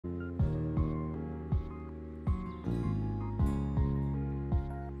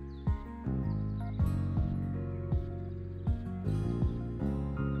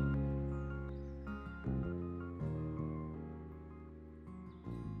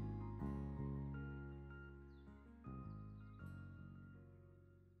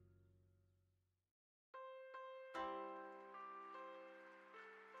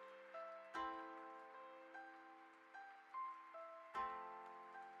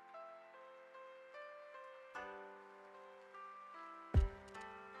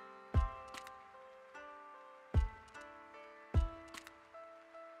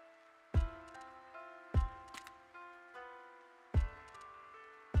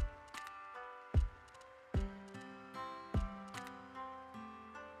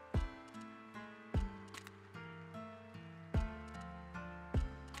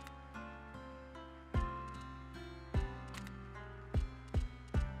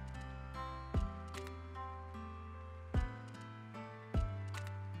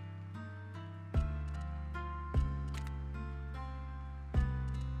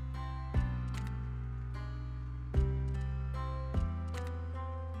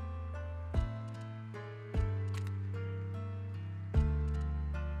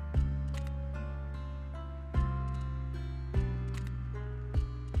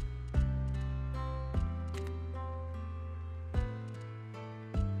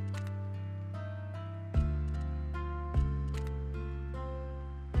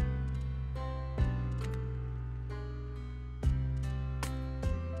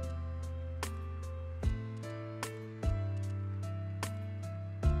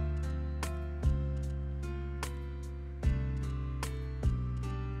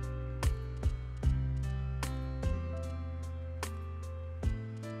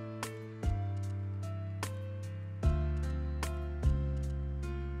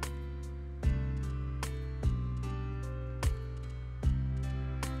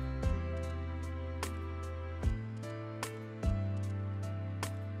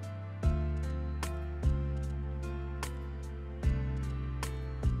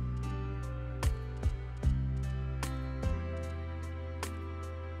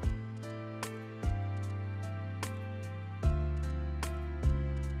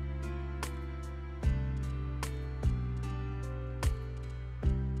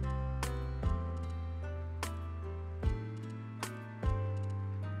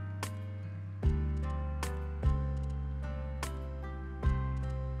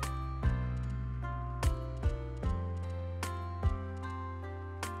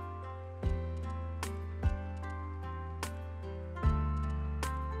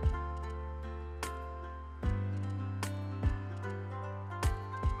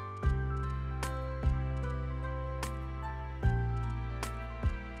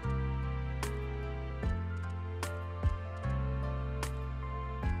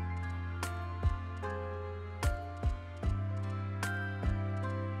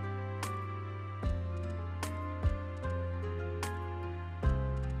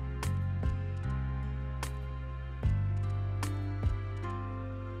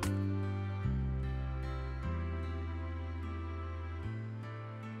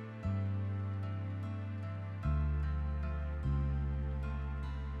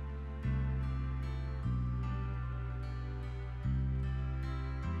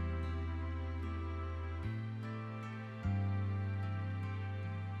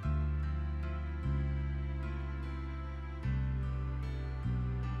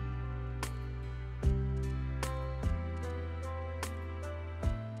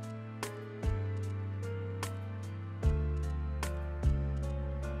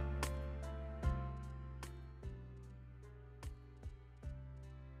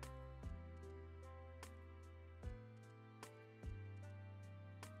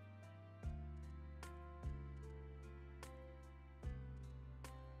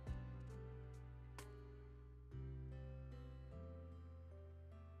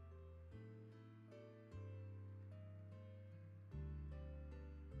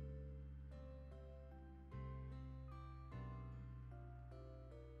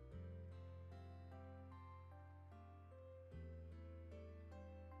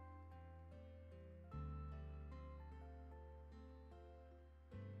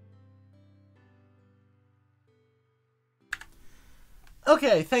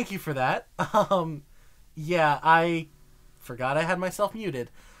Okay, thank you for that. Yeah, I forgot I had myself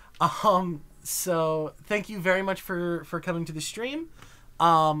muted. So thank you very much for coming to the stream.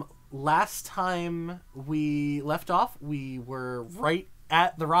 Last time we left off, we were right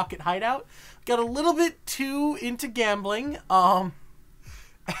at the Rocket Hideout. Got a little bit too into gambling.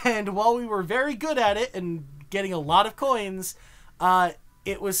 And while we were very good at it and getting a lot of coins,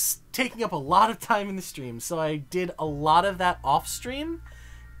 it was taking up a lot of time in the stream. So I did a lot of that off stream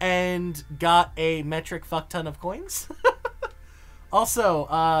and got a metric fuck ton of coins. Also,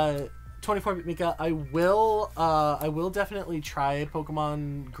 24-bit Mika, I will definitely try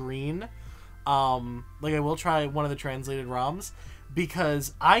Pokemon Green. Like I will try one of the translated ROMs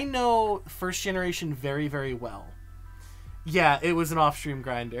because I know first generation very, very well. Yeah, it was an off-stream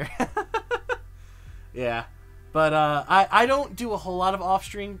grinder. Yeah. But I don't do a whole lot of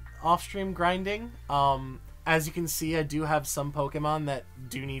off-stream grinding. As you can see, I do have some Pokemon that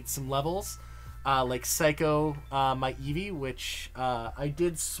do need some levels. Like Psycho, my Eevee, which I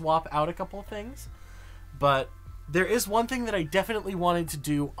did swap out a couple things. But there is one thing that I definitely wanted to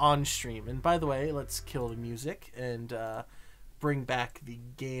do on stream. And by the way, let's kill the music and bring back the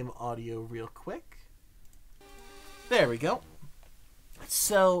game audio real quick. There we go.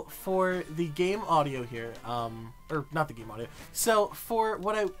 So for the game audio here, or not the game audio. So for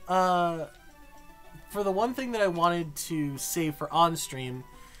what for the one thing that I wanted to save for on stream,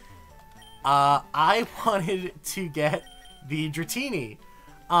 I wanted to get the Dratini,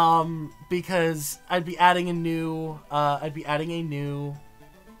 because I'd be adding a new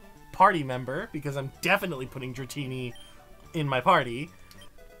party member because I'm definitely putting Dratini in my party.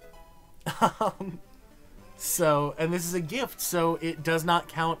 So, and this is a gift, so it does not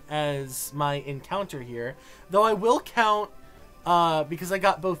count as my encounter here. Though I will count, because I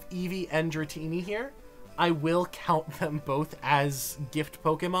got both Eevee and Dratini here, I will count them both as gift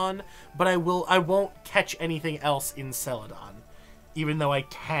Pokemon, but I won't catch anything else in Celadon, even though I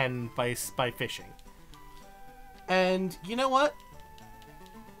can by fishing. And you know what?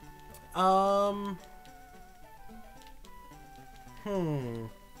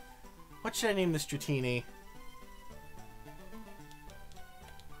 What should I name this Dratini?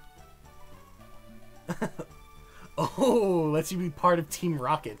 Oh, lets you be part of Team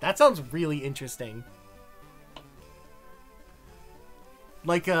Rocket. That sounds really interesting.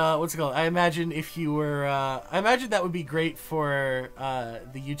 Like, what's it called? I imagine if you were, I imagine that would be great for,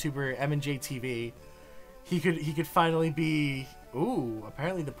 the YouTuber M&J TV. He could finally be, ooh,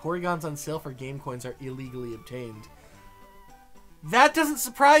 apparently the Porygons on sale for game coins are illegally obtained. That doesn't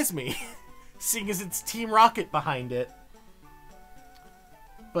surprise me, seeing as it's Team Rocket behind it.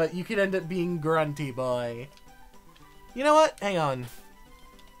 But you could end up being Grunty Boy. You know what? Hang on.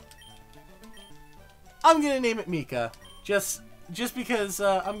 I'm gonna name it Mika. Just because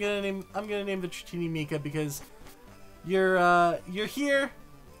I'm gonna name the Dratini Mika because you're here,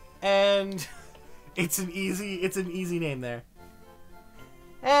 and it's an easy name there.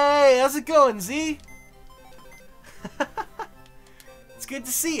 Hey, how's it going, Z? It's good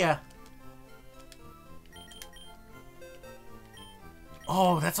to see ya.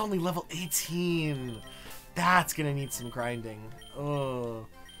 Oh, that's only level 18. That's gonna need some grinding. Oh,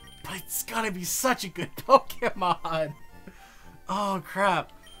 but it's gonna be such a good Pokemon. Oh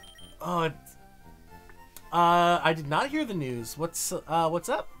crap. Oh, I did not hear the news. What's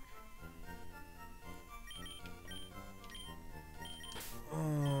up?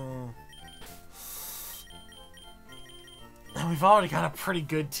 We've already got a pretty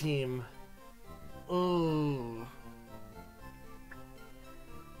good team. Ooh.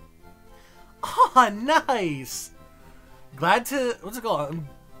 Oh, nice! Glad to, what's it called? I'm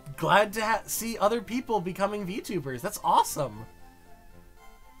glad to see other people becoming VTubers. That's awesome.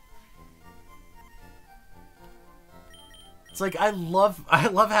 It's like, I love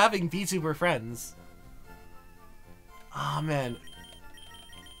having VTuber friends. Oh, man.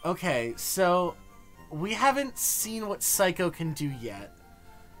 Okay, so we haven't seen what Psycho can do yet.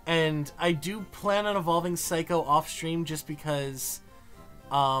 And I do plan on evolving Psycho off stream just because...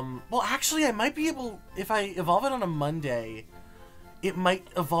 well, actually, I might be able... If I evolve it on a Monday, it might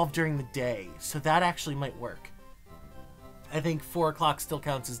evolve during the day. So that actually might work. I think 4 o'clock still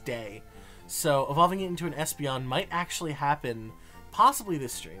counts as day. So evolving it into an Espeon might actually happen possibly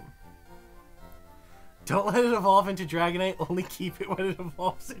this stream. Don't let it evolve into Dragonite. Only keep it when it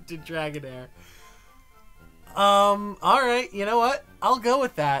evolves into Dragonair. Alright. You know what? I'll go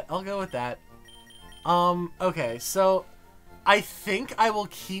with that. Okay, so... I think I will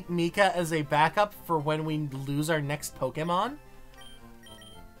keep Mika as a backup for when we lose our next Pokemon.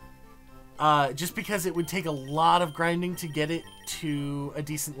 just because it would take a lot of grinding to get it to a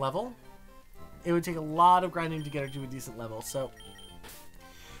decent level. It would take a lot of grinding to get it to a decent level, so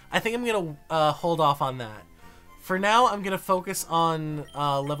I think I'm going to hold off on that. For now, I'm going to focus on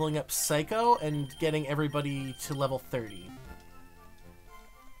leveling up Psycho and getting everybody to level 30.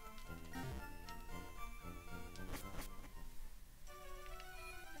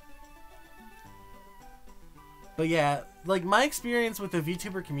 But yeah, like, my experience with the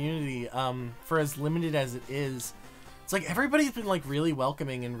VTuber community, for as limited as it is, it's like everybody's been, like, really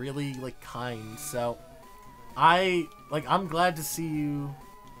welcoming and really, like, kind. So I'm glad to see you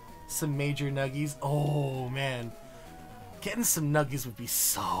some major nuggies. Oh, man. Getting some nuggies would be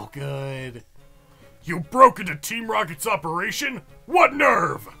so good. You broke into Team Rocket's operation? What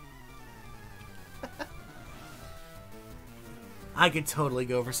nerve? I could totally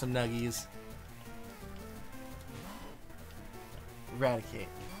go for some nuggies. Eradicate.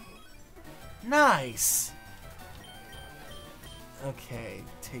 Nice! Okay,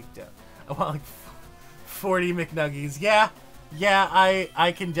 take down. I want like 40 McNuggies. Yeah,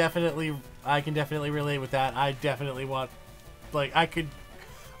 I can definitely relate with that. I definitely want, like, I could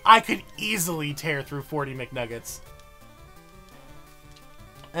easily tear through 40 McNuggets.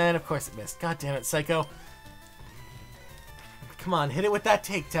 And of course it missed. God damn it, Psycho. Come on, hit it with that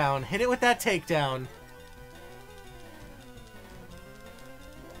takedown. Hit it with that takedown.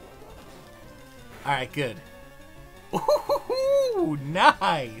 Alright, good. Ooh,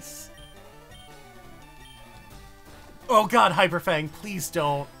 nice! Oh god, Hyperfang, please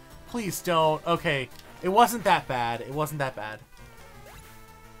don't. Please don't. Okay, it wasn't that bad. It wasn't that bad.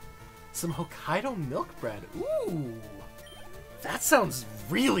 Some Hokkaido milk bread. Ooh! That sounds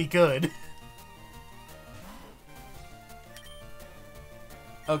really good.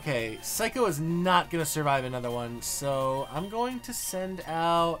 Okay, Psycho is not gonna survive another one, so I'm going to send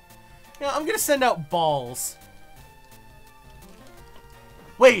out... Yeah, I'm gonna send out balls.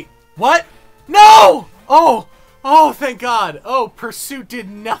 Wait, what? No! Oh! Oh, thank God. Oh, Pursuit did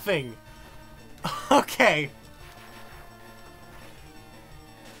nothing. Okay.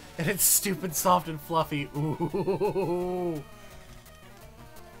 And it's stupid, soft, and fluffy. Ooh.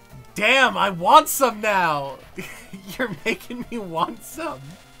 Damn, I want some now. You're making me want some.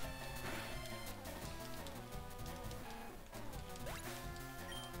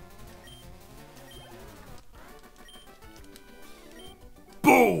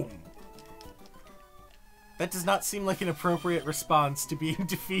 Boom! That does not seem like an appropriate response to being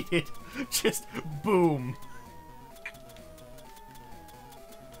defeated. Just boom.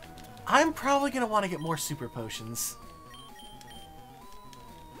 I'm probably going to want to get more super potions.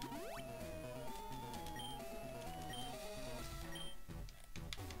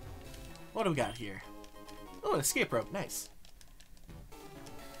 What do we got here? Oh, an escape rope. Nice.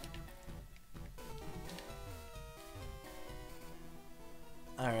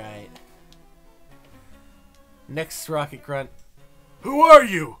 Alright. Next Rocket Grunt. Who are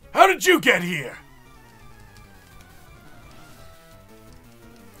you? How did you get here?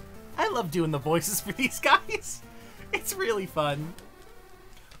 I love doing the voices for these guys. It's really fun.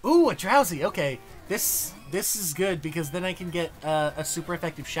 Ooh, a Drowsy. Okay, this is good because then I can get a super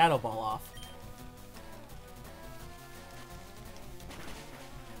effective Shadow Ball off.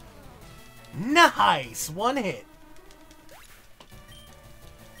 Nice! One hit.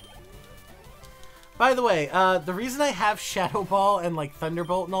 By the way, the reason I have Shadow Ball and, like,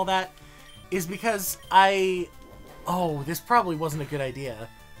 Thunderbolt and all that is because oh, this probably wasn't a good idea.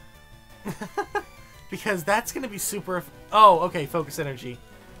 Because that's gonna be super... Oh, okay, Focus Energy.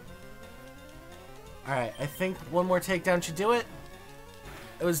 Alright, I think one more takedown should do it.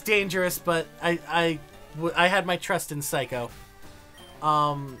 It was dangerous, but I had my trust in Psycho.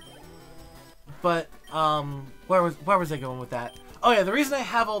 Where was I going with that? Oh yeah, the reason I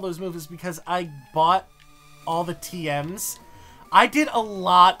have all those moves is because I bought all the TMs. I did a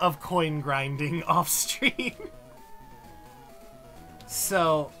lot of coin grinding off stream.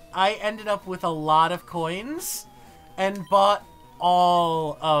 So, I ended up with a lot of coins and bought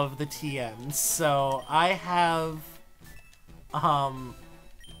all of the TMs. So, I have...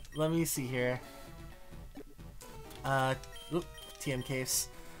 let me see here. TM case.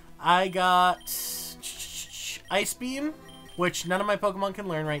 I got Ice Beam, which none of my Pokemon can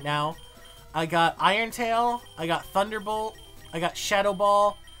learn right now. I got Iron Tail, I got Thunderbolt, I got Shadow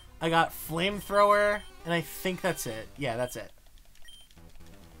Ball, I got Flamethrower, and I think that's it. Yeah, that's it.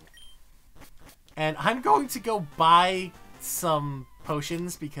 And I'm going to go buy some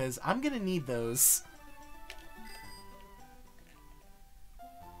potions because I'm going to need those.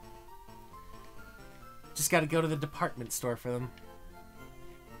 Just got to go to the department store for them.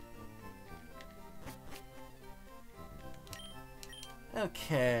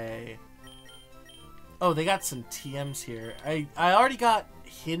 Okay. Oh, they got some TMs here. I already got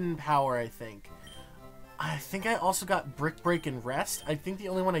Hidden Power, I think. I think I also got Brick Break and Rest. I think the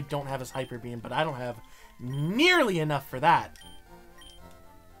only one I don't have is Hyper Beam, but I don't have nearly enough for that.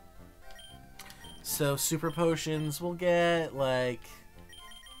 So, Super Potions, we'll get like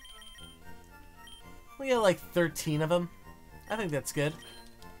 13 of them. I think that's good.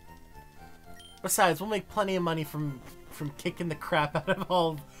 Besides, we'll make plenty of money from kicking the crap out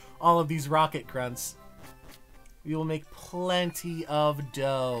of all of these rocket grunts. We will make plenty of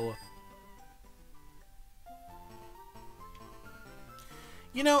dough.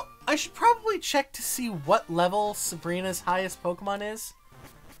 You know, I should probably check to see what level Sabrina's highest Pokemon is.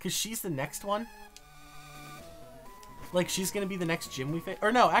 Because she's the next one. Like, she's going to be the next gym we face.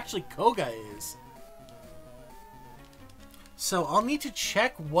 Or no, actually, Koga is. So, I'll need to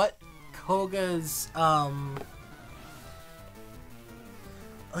check what Koga's,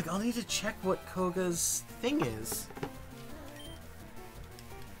 like, I'll need to check what Koga's thing is.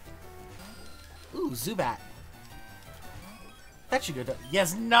 Ooh, Zubat. That should go down.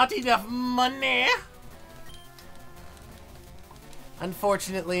 Yes, not enough money!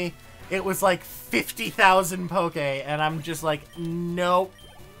 Unfortunately, it was like 50,000 Poke, and I'm just like, nope.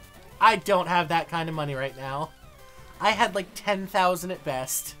 I don't have that kind of money right now. I had like 10,000 at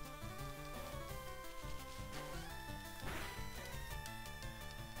best.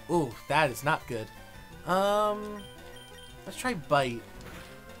 Ooh, that is not good. Let's try Bite.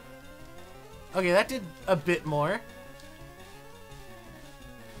 Okay, that did a bit more.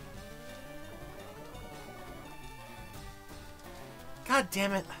 God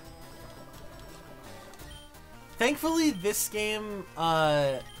damn it. Thankfully, this game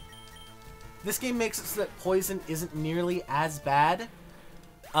makes it so that poison isn't nearly as bad.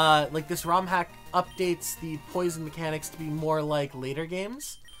 Like, this ROM hack updates the poison mechanics to be more like later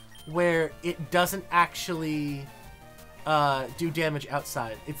games, where it doesn't actually do damage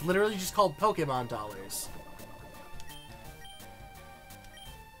outside. It's literally just called Pokemon dollars.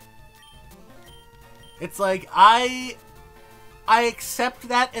 It's like, I accept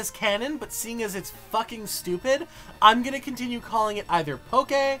that as canon, but seeing as it's fucking stupid, I'm gonna continue calling it either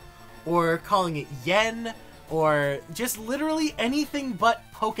Poke, or calling it Yen, or just literally anything but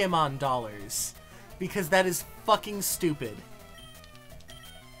Pokemon dollars. Because that is fucking stupid.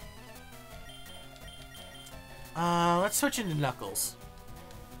 Let's switch into Knuckles.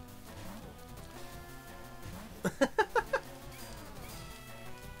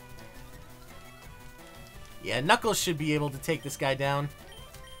 Yeah, Knuckles should be able to take this guy down.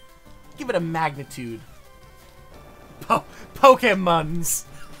 Give it a magnitude. Pokemons.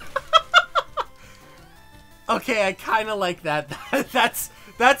 Okay, I kind of like that.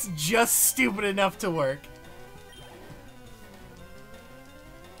 That's just stupid enough to work.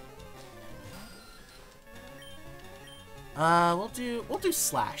 We'll do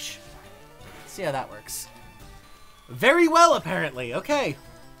Slash. See how that works. Very well, apparently. Okay.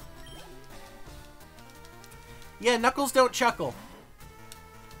 Yeah, Knuckles don't chuckle.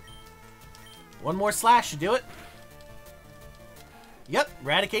 One more Slash should do it. Yep,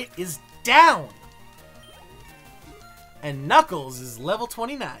 Raticate is down. And Knuckles is level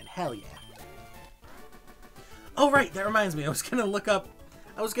 29. Hell yeah. Oh right, that reminds me. I was gonna look up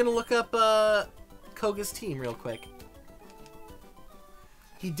Koga's team real quick.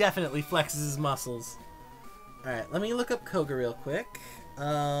 He definitely flexes his muscles. Alright, let me look up Koga real quick.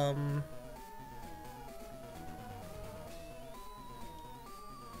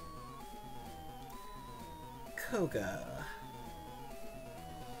 Koga.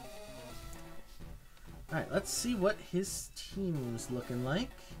 Alright, let's see what his team's looking like.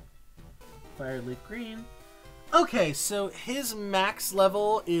 Fire Leaf Green. Okay, so his max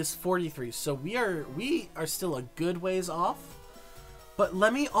level is 43, so we are still a good ways off. But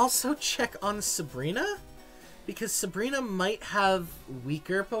let me also check on Sabrina, because Sabrina might have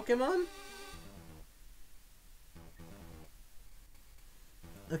weaker Pokemon.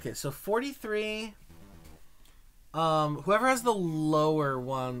 Okay, so 43. Whoever has the lower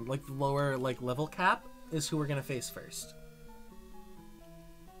one, like the lower level cap, is who we're gonna face first.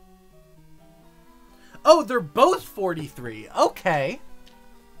 Oh, they're both 43. Okay.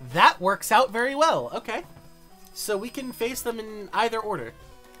 That works out very well. Okay. So we can face them in either order.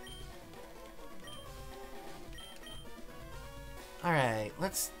 Alright,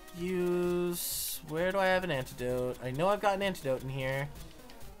 let's use... Where do I have an antidote? I know I've got an antidote in here.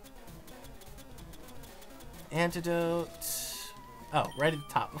 Antidote... Oh, right at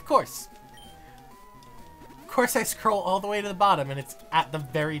the top. Of course. Of course I scroll all the way to the bottom and it's at the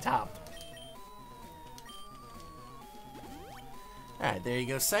very top. Alright, there you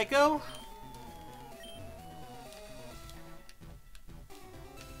go, Psycho.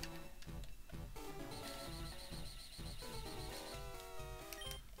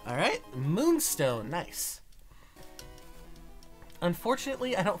 Alright, Moonstone, nice.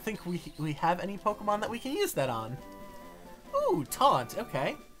 Unfortunately, I don't think we have any Pokemon that we can use that on. Ooh, Taunt,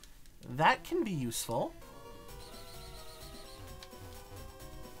 okay. That can be useful.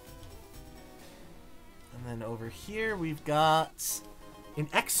 And then over here we've got an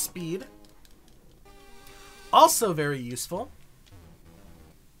X-Speed. Also very useful.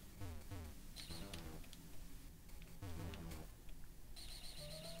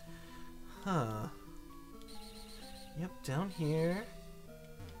 Huh. Yep, down here.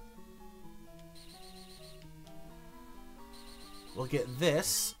 We'll get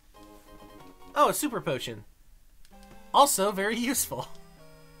this. Oh, a Super Potion. Also very useful.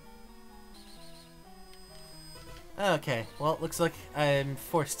 Okay, well, it looks like I'm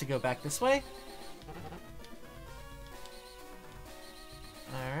forced to go back this way.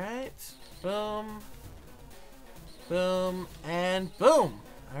 Alright. Boom. Boom. And boom!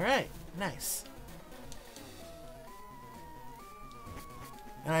 Alright, nice.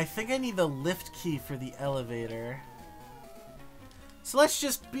 And I think I need the lift key for the elevator. So let's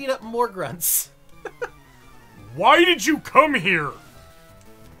just beat up more grunts. Why did you come here?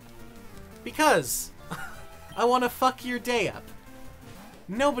 Because I want to fuck your day up.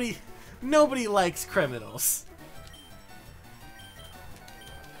 Nobody likes criminals.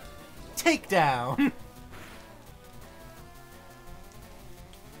 Takedown.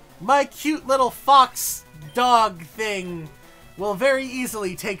 My cute little fox dog thing will very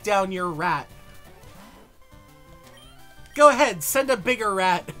easily take down your rat. Go ahead, send a bigger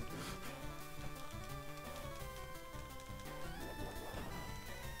rat.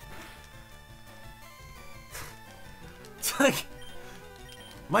 It's like,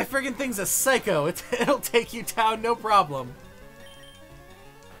 my friggin' thing's a psycho. It'll take you down, no problem.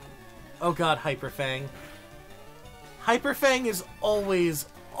 Oh god, Hyperfang. Hyperfang is always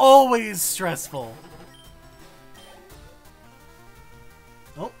stressful.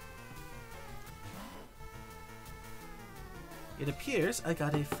 Oh. It appears I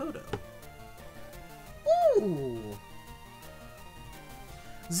got a photo. Ooh!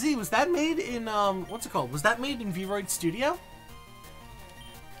 Z, was that made in, what's it called? Was that made in Vroid Studio?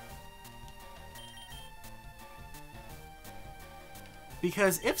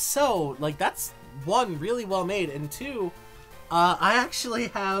 Because if so, like, that's one, really well made, and two, I actually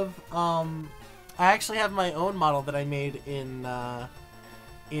have my own model that I made in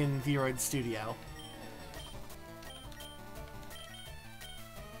Vroid Studio.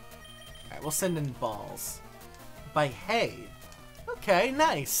 Alright, we'll send in balls. By Hay. Okay,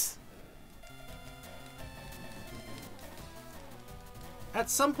 nice. At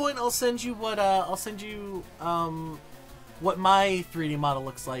some point, I'll send you what my 3D model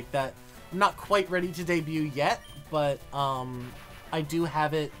looks like. That I'm not quite ready to debut yet, but I do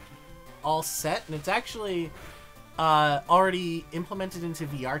have it all set, and it's actually already implemented into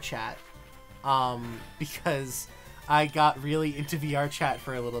VRChat because I got really into VRChat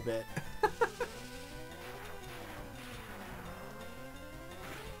for a little bit.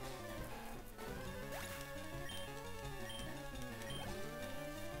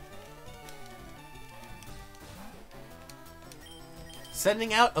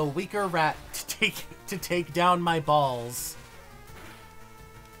 Sending out a weaker rat to take down my balls.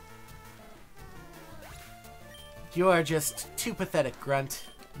 You are just too pathetic, Grunt.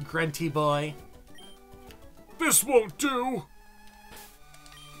 Grunty boy. This won't do.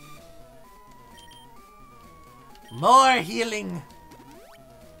 More healing.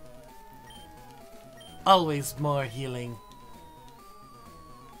 Always more healing.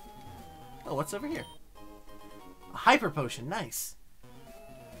 Oh, what's over here? A hyper potion, nice.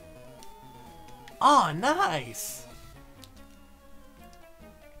 Oh, nice!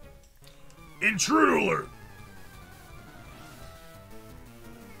 Intruder alert!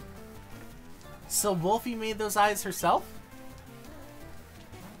 So Wolfie made those eyes herself?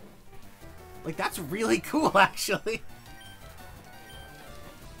 Like, that's really cool, actually.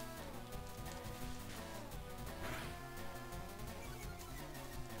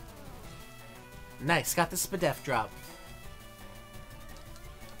 Nice, got the Spadef drop.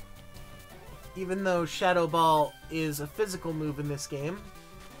 Even though Shadow Ball is a physical move in this game.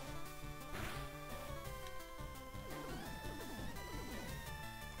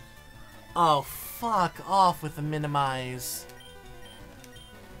 Oh, fuck off with the minimize.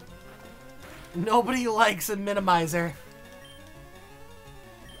 Nobody likes a minimizer.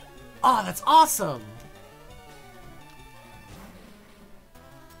 Oh, that's awesome!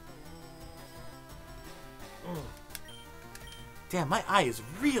 Damn, my eye is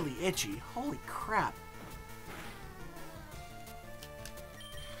really itchy. Holy crap.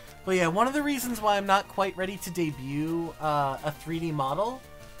 But yeah, one of the reasons why I'm not quite ready to debut a 3D model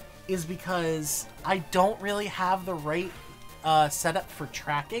is because I don't really have the right setup for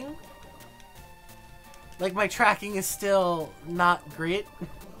tracking. Like, my tracking is still not great.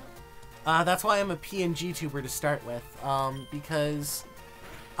 That's why I'm a PNG tuber to start with, because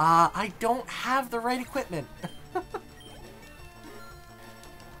I don't have the right equipment.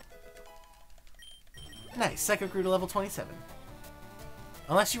 Nice, Psycho grew to level 27.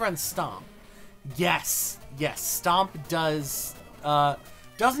 Unless you run Stomp. Yes, yes, Stomp does,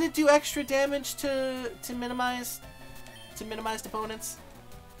 doesn't it do extra damage to minimize opponents?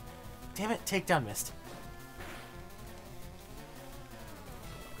 Damn it, takedown missed.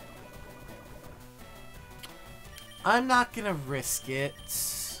 I'm not gonna risk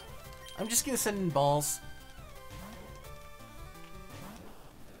it. I'm just gonna send in balls.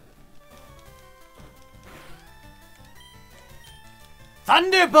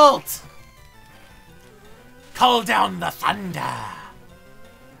 Thunderbolt! Call down the thunder!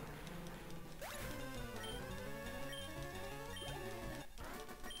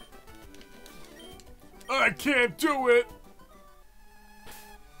 I can't do it!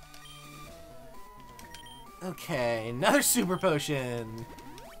 Okay, another super potion.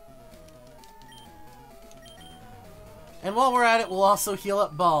 And while we're at it, we'll also heal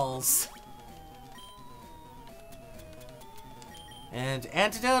up balls. And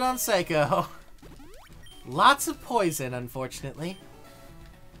antidote on Psycho. Lots of poison, unfortunately.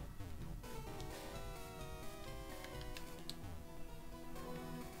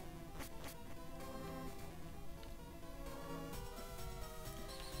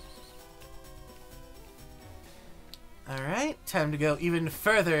 Alright, time to go even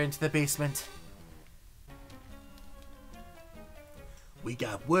further into the basement. We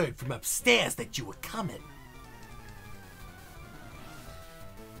got word from upstairs that you were coming.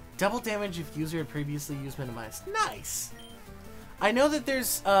 Double damage if user had previously used minimized. Nice! I know that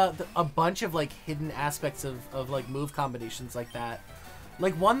there's a bunch of like hidden aspects of like move combinations like that.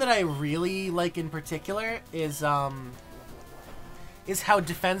 Like one that I really like in particular is how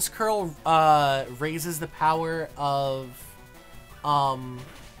defense curl raises the power of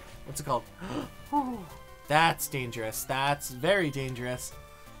what's it called? That's dangerous. That's very dangerous.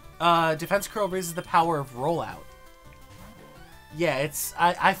 Defense curl raises the power of rollout. Yeah,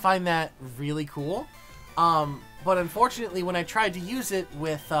 I find that really cool. But unfortunately, when I tried to use it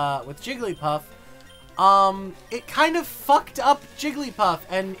with Jigglypuff, it kind of fucked up Jigglypuff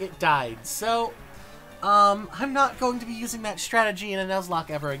and it died. So, I'm not going to be using that strategy in a Nuzlocke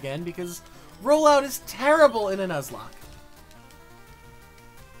ever again because rollout is terrible in a Nuzlocke.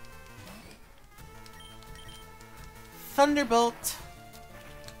 Thunderbolt.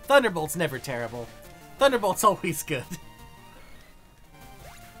 Thunderbolt's never terrible. Thunderbolt's always good.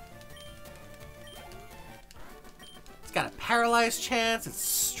 It's got a paralyzed chance. It's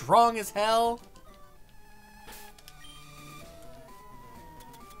strong as hell.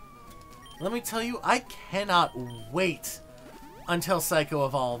 Let me tell you, I cannot wait until Psycho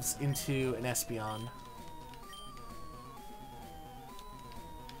evolves into an Espeon.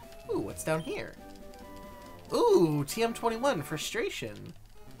 Ooh, what's down here? Ooh, TM21, Frustration.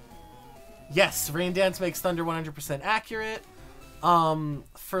 Yes, Rain Dance makes Thunder 100% accurate.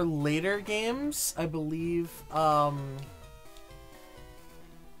 For later games, I believe,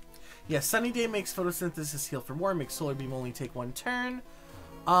 yeah, Sunny Day makes Photosynthesis heal for more, makes Solar Beam only take 1 turn.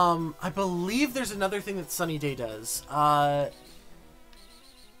 I believe there's another thing that Sunny Day does. I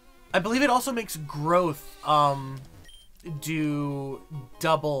believe it also makes Growth, do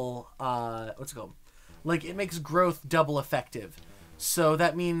double, what's it called? Like, it makes Growth double effective. So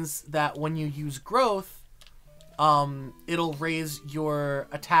that means that when you use Growth, it'll raise your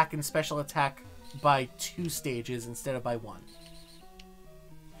attack and special attack by 2 stages instead of by 1.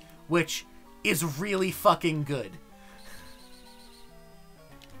 Which is really fucking good.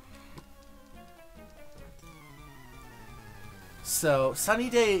 So, Sunny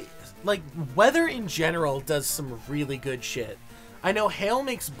Day, like, weather in general does some really good shit. I know Hail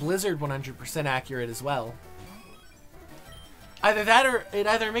makes Blizzard 100% accurate as well. Either that or it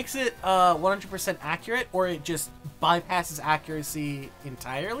either makes it 100% accurate or it just bypasses accuracy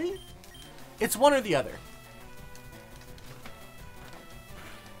entirely. It's one or the other.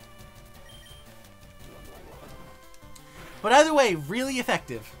 But either way, really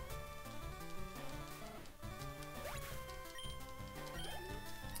effective.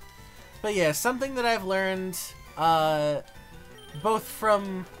 But yeah, something that I've learned both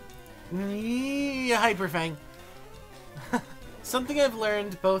from Hyperfang Something I've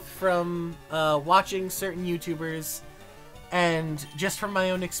learned both from watching certain YouTubers and just from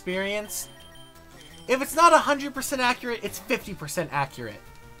my own experience, if it's not 100% accurate, it's 50% accurate.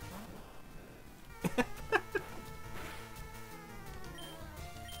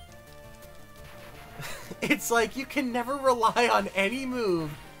 It's like you can never rely on any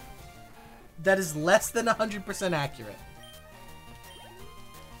move that is less than 100% accurate.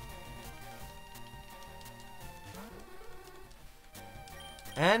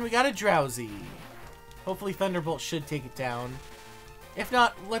 And we got a Drowsy. Hopefully Thunderbolt should take it down. If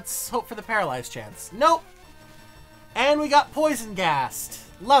not, let's hope for the Paralyzed chance. Nope! And we got Poison Gassed.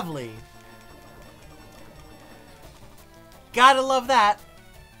 Lovely. Gotta love that.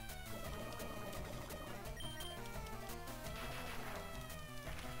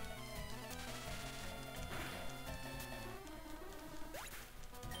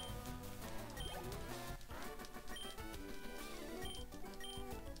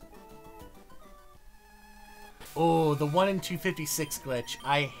 Oh, the 1 in 256 glitch.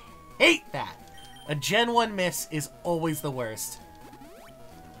 I hate that. A Gen 1 miss is always the worst.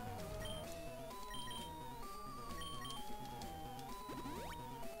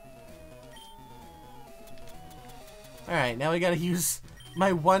 Alright, now we gotta use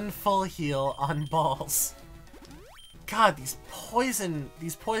my one full heal on Balls. God, these poison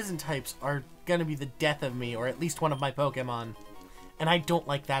types are gonna be the death of me, or at least one of my Pokemon. And I don't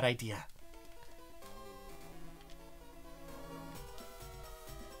like that idea.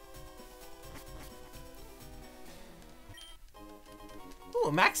 Ooh,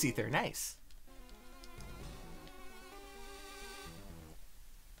 a Max Ether, nice.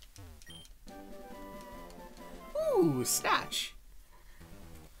 Ooh, Snatch.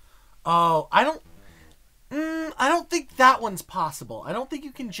 Oh, I don't think that one's possible. I don't think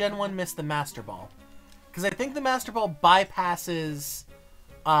you can Gen 1 miss the Master Ball. Because I think the Master Ball bypasses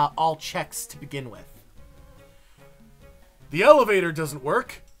all checks to begin with. The elevator doesn't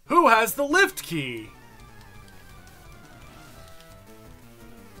work. Who has the lift key?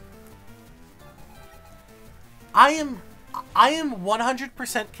 I am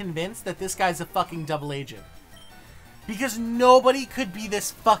 100% convinced that this guy's a fucking double agent. Because nobody could be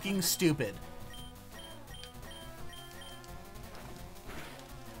this fucking stupid.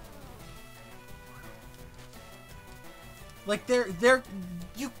 Like,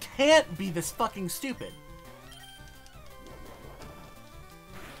 you can't be this fucking stupid.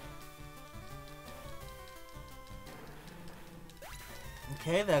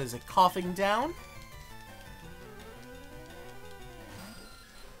 Okay, that is a coughing down.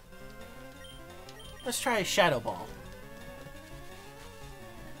 Let's try a Shadow Ball.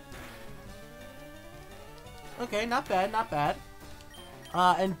 Okay, not bad, not bad.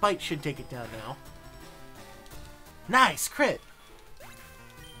 And Bite should take it down now. Nice, crit!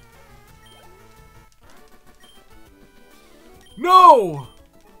 No!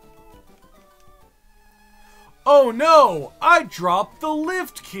 Oh no! I dropped the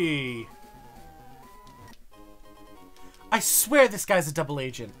lift key! I swear this guy's a double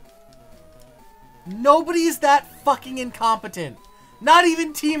agent. Nobody is that fucking incompetent. Not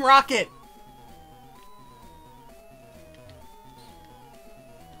even Team Rocket.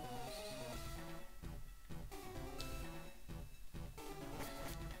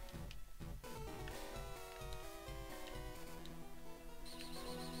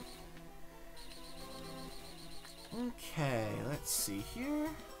 Okay, let's see here.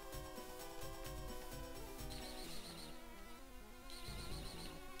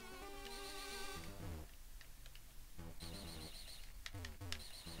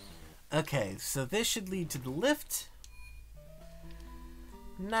 Okay, so this should lead to the lift.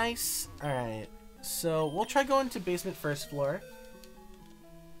 Nice. Alright, so we'll try going to basement first floor.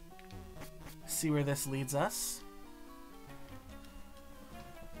 See where this leads us.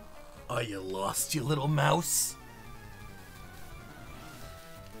 Are you lost, you little mouse?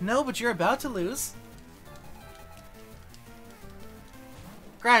 No, but you're about to lose.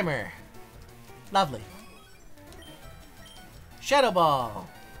 Grimer. Lovely. Shadow Ball.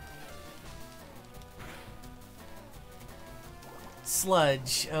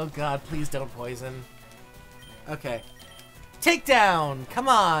 Sludge. Oh god, please don't poison. Okay. Takedown! Come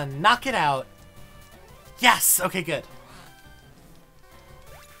on, knock it out. Yes! Okay, good.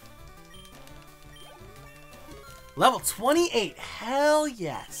 Level 28. Hell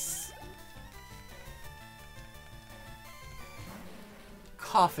yes.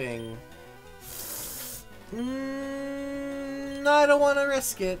 Coughing. I don't want to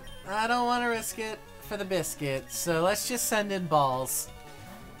risk it. I don't want to risk it for the biscuit. So let's just send in Balls.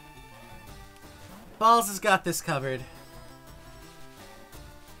 Balls has got this covered.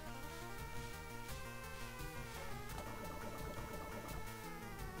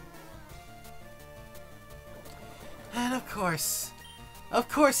 course. Of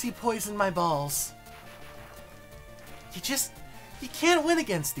course he poisoned my balls. You can't win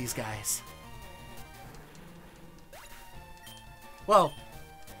against these guys. Well,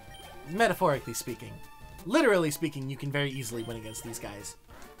 metaphorically speaking. Literally speaking, you can very easily win against these guys.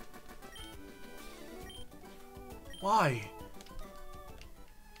 Why?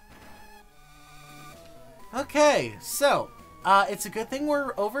 Okay, so, it's a good thing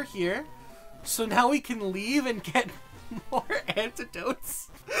we're over here. So now we can leave and get more antidotes.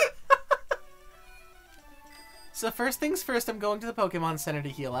 So first things first, I'm going to the Pokemon Center to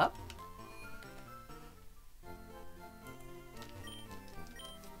heal up.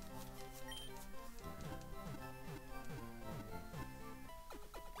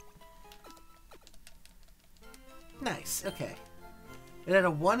 Nice, okay. It had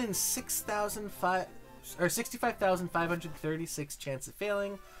a 1 in 65,536 chance of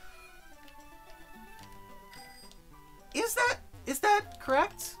failing. Is that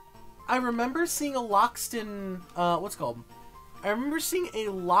correct? I remember seeing a Loxton, what's it called? I remember seeing a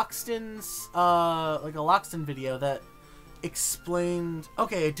Loxton's, like a Loxton video that explained,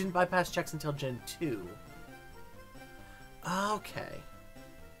 okay, it didn't bypass checks until Gen 2. Okay.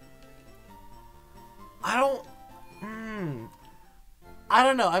 I don't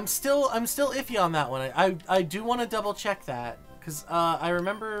know. I'm still iffy on that one. I do want to double check that, because I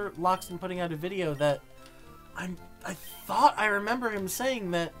remember Loxton putting out a video that I thought I remember him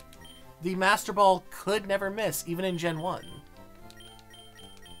saying that the Master Ball could never miss, even in Gen 1.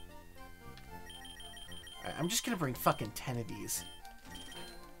 Alright, I'm just gonna bring fucking 10 of these.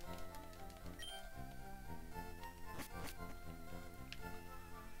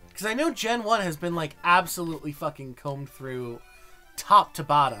 Because I know Gen 1 has been, like, absolutely fucking combed through top to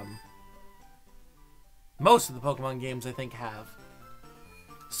bottom. Most of the Pokemon games, I think, have.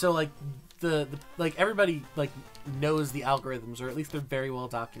 So, like, like, everybody, like, knows the algorithms, or at least they're very well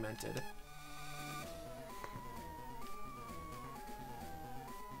documented.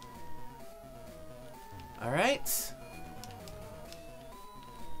 Alright.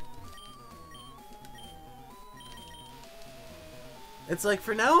 It's like,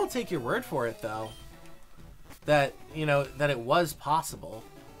 for now, I'll take your word for it, though. That, you know, that it was possible.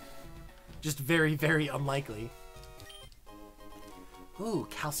 Just very, very unlikely. Ooh,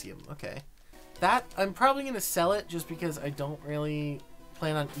 calcium. Okay. That, I'm probably going to sell it just because I don't really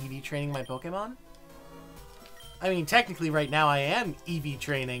plan on EV training my Pokemon. I mean, technically right now I am EV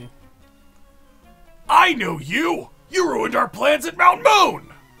training. I know you! You ruined our plans at Mount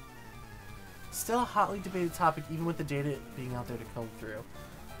Moon! Still a hotly debated topic, even with the data being out there to comb through.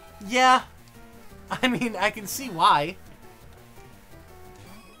 Yeah. I mean, I can see why.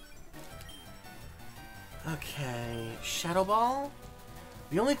 Okay. Shadow Ball?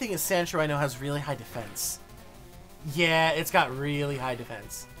 The only thing is Sandshrew I know has really high defense. Yeah, it's got really high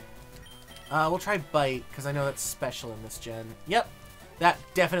defense. We'll try Bite, because I know that's special in this gen. Yep, that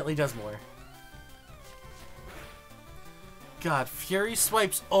definitely does more. God, Fury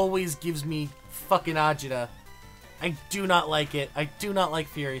Swipes always gives me fucking agita. I do not like it. I do not like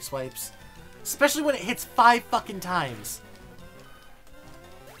Fury Swipes. Especially when it hits 5 fucking times.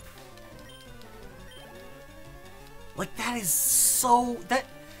 Like, that is so... That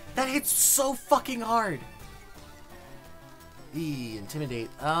hits so fucking hard. Intimidate.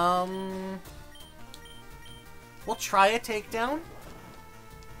 We'll try a takedown.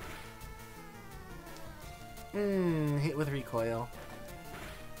 Hit with recoil.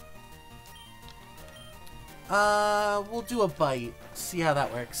 We'll do a bite. See how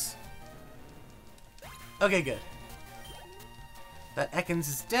that works. Okay, good. That Ekans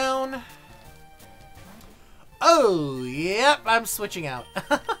is down. Oh, yep, I'm switching out.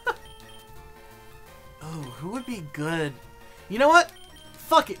 Oh, who would be good? You know what?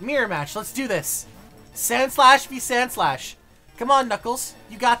 Fuck it, mirror match. Let's do this. Sandslash v Sandslash. Come on, Knuckles.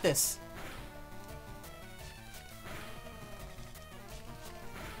 You got this.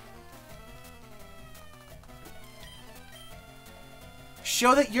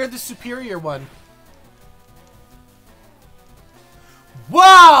 Show that you're the superior one.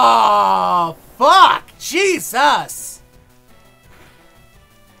 Whoa! Fuck! Jesus!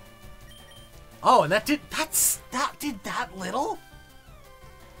 Oh, and that did that little?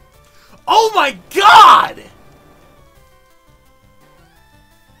 Oh my god!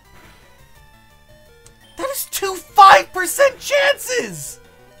 That is 2 5% chances!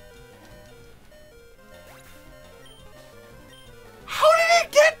 How did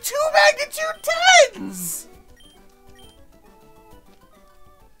it get 2 magnitude 10s?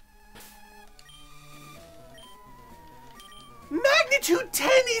 Magnitude 10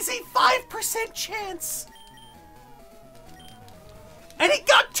 is a 5% chance. And he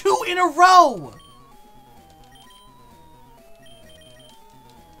got 2 in a row!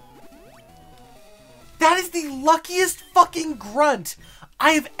 That is the luckiest fucking grunt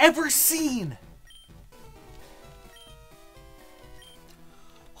I have ever seen!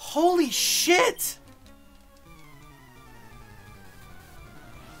 Holy shit!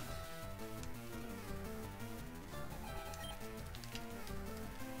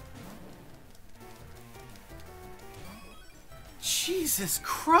 Jesus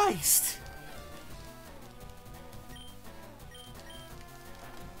Christ!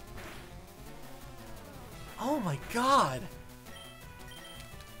 Oh my god!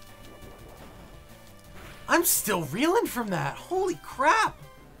 I'm still reeling from that! Holy crap!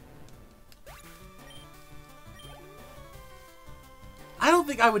 I don't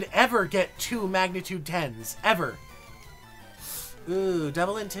think I would ever get 2 magnitude 10s. Ever. Ooh,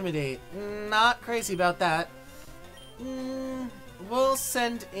 double intimidate. Not crazy about that. We'll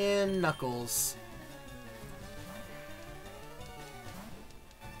send in Knuckles.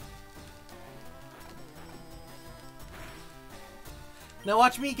 Now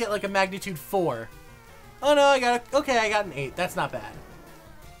watch me get like a magnitude 4. Oh no, I got an 8. That's not bad.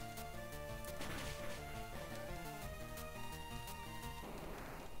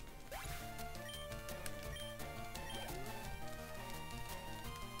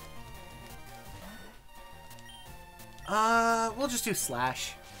 We'll just do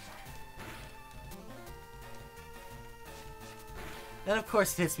Slash. And of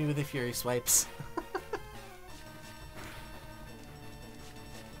course it hits me with the Fury Swipes.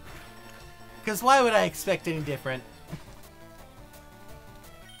 Because why would I expect any different?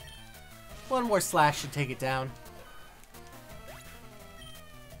 One more Slash should take it down.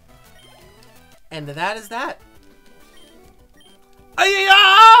 And that is that.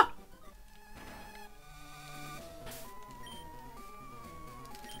 Ay-ya!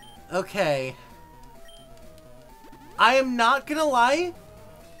 Okay. I am not gonna lie.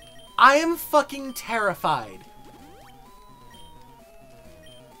 I am fucking terrified.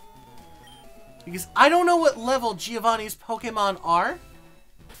 Because I don't know what level Giovanni's Pokemon are.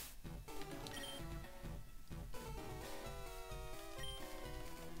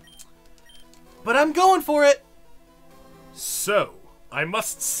 But I'm going for it. So, I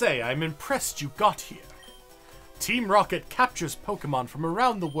must say I'm impressed you got here. Team Rocket captures Pokemon from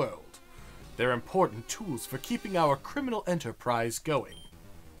around the world. They're important tools for keeping our criminal enterprise going.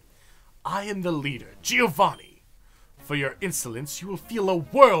 I am the leader, Giovanni. For your insolence, you will feel a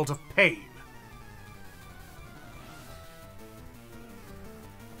world of pain.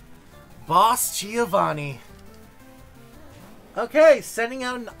 Boss Giovanni. Okay, sending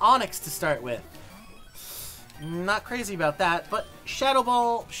out an Onix to start with. Not crazy about that, but Shadow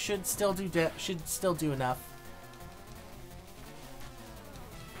Ball should still do enough.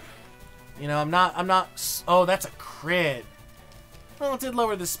 You know, I'm not. Oh, that's a crit. Well, it did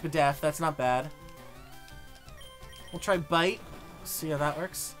lower the Spadef. That's not bad. We'll try Bite. See how that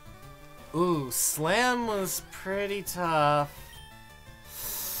works. Ooh, Slam was pretty tough.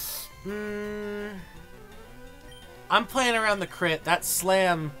 I'm playing around the crit. That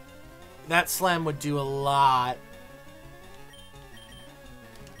slam would do a lot.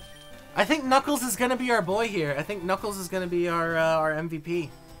 I think Knuckles is gonna be our boy here. I think Knuckles is gonna be our MVP.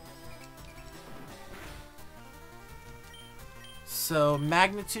 So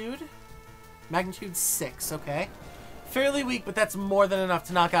magnitude 6. Okay, fairly weak, but that's more than enough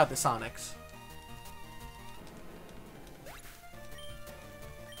to knock out the Sonics.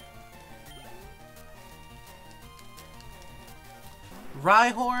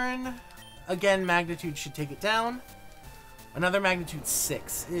 Rhyhorn, again, magnitude should take it down. Another magnitude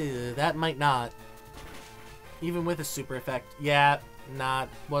 6. Ew, that might not. Even with a super effect. Yeah,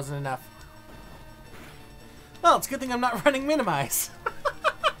 wasn't enough. Well, it's a good thing I'm not running Minimize.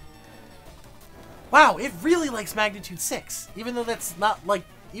 Wow, it really likes magnitude 6. Even though that's not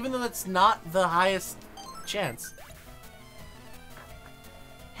the highest chance.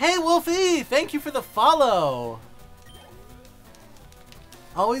 Hey, Wolfie! Thank you for the follow!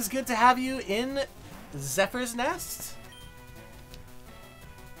 Always good to have you in Zephyr's Nest.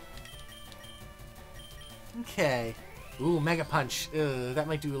 Okay. Ooh, Mega Punch. Ugh, that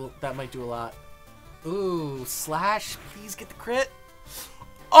might do a lot. Ooh, Slash. Please get the crit.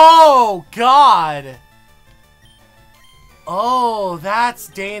 Oh God. Oh, that's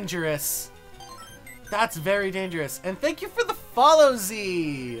dangerous. That's very dangerous. And thank you for the follow,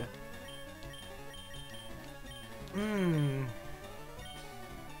 Z.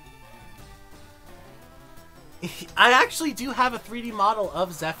 I actually do have a 3D model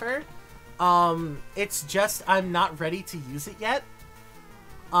of Zephyr. It's just I'm not ready to use it yet.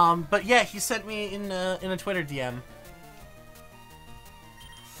 But yeah, he sent me in a Twitter DM.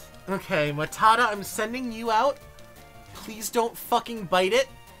 Okay, Matata, I'm sending you out. Please don't fucking bite it.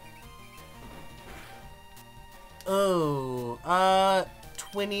 Oh,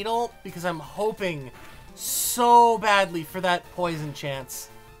 Twineedle, because I'm hoping so badly for that poison chance.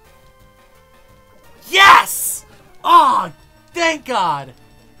 Yes! Oh, thank God!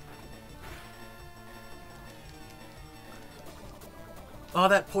 Oh,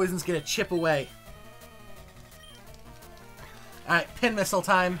 that poison's gonna chip away. Alright, pin missile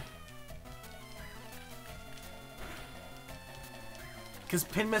time. Because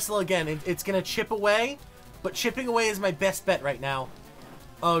pin missile, again, it's gonna chip away, but chipping away is my best bet right now.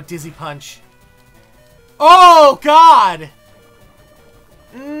 Oh, dizzy punch. Oh, God!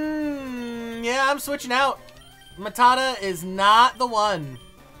 Yeah, I'm switching out. Matata is not the one.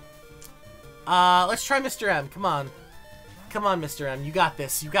 Let's try Mr. M. Come on. Come on, Mr. M. You got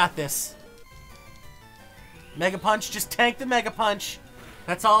this. You got this. Mega Punch. Just tank the Mega Punch.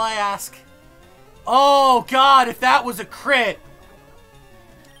 That's all I ask. Oh, God, if that was a crit.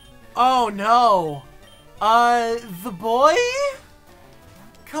 Oh, no. The boy?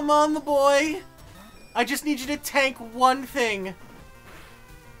 Come on, the boy. I just need you to tank one thing.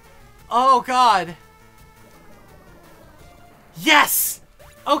 Oh, God. Yes!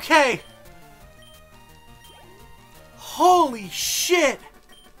 Okay. Holy shit!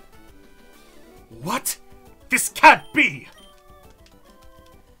 What? This can't be!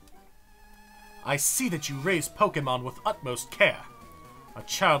 I see that you raise Pokémon with utmost care. A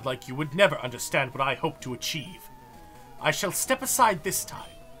child like you would never understand what I hope to achieve. I shall step aside this time.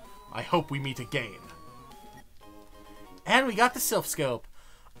 I hope we meet again. And we got the Sylph Scope.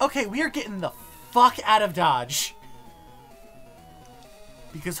 Okay, we are getting the fuck out of Dodge.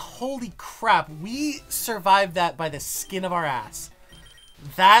 Because holy crap, we survived that by the skin of our ass.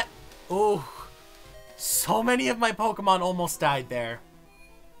 That, oh, so many of my Pokemon almost died there.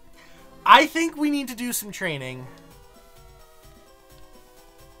 I think we need to do some training.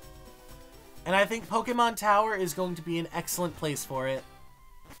 And I think Pokemon Tower is going to be an excellent place for it.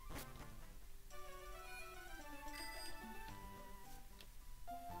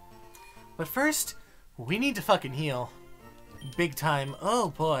 But first, we need to fucking heal. Big time. Oh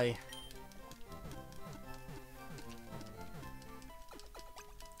boy.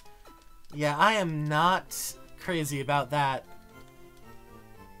 Yeah, I am not crazy about that.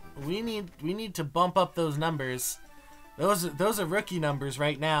 We need to bump up those numbers. Those are rookie numbers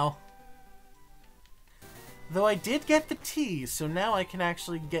right now. Though I did get the T, so now I can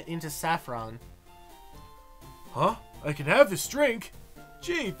actually get into Saffron. Huh? I can have this drink?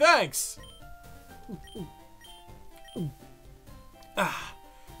 Gee, thanks!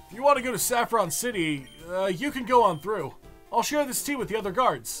 If you want to go to Saffron City, you can go on through. I'll share this tea with the other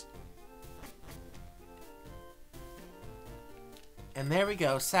guards. And there we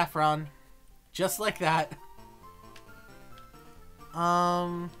go, Saffron. Just like that.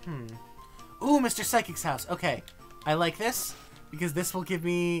 Ooh, Mr. Psychic's house. Okay, I like this, because this will give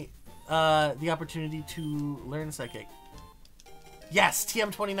me the opportunity to learn Psychic. Yes,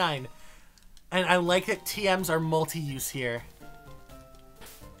 TM29. And I like that TMs are multi-use here.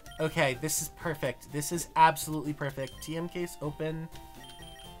 Okay, this is perfect. This is absolutely perfect. TM case open.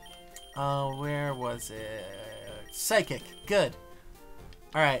 Where was it? Psychic. Good.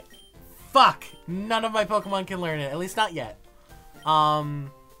 Alright. Fuck! None of my Pokemon can learn it. At least not yet.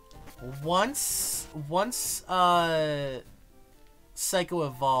 Once Psycho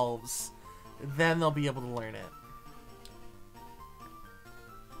evolves, then they'll be able to learn it.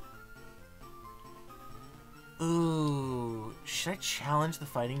 Ooh, should I challenge the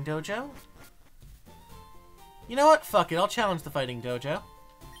Fighting Dojo? You know what? Fuck it, I'll challenge the Fighting Dojo.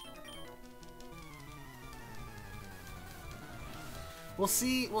 We'll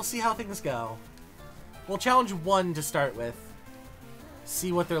see how things go. We'll challenge one to start with.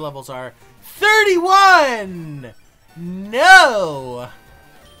 See what their levels are. 31! No!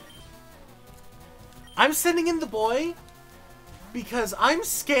 I'm sending in the boy because I'm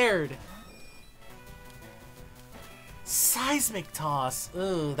scared. Seismic Toss.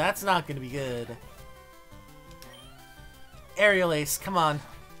 Ooh, that's not gonna be good. Aerial Ace, come on.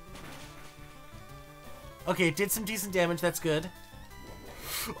 Okay, it did some decent damage, that's good.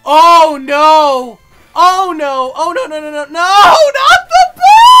 Oh no! Oh no! Oh no, no, no, no, no! Not the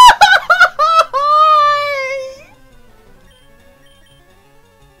boy!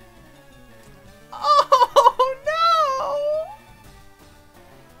 Oh no!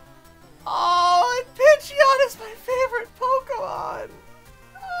 Oh, and Pidgeot is my favorite Pokemon!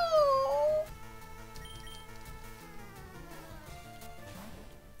 Oh!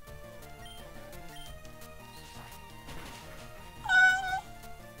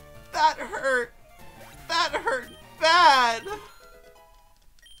 That hurt. That hurt bad.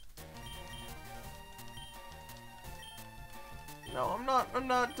 No, I'm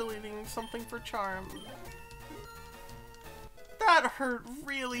not deleting something for charm. That hurt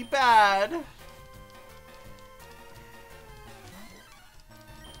really bad.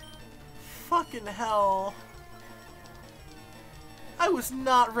 Fucking hell. I was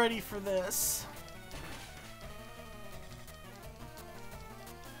not ready for this.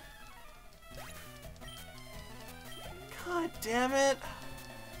 God damn it.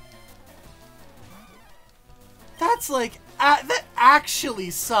 That's like, that actually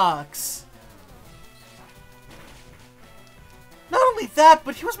sucks. Not only that,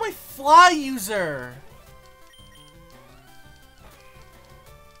 but he was my fly user.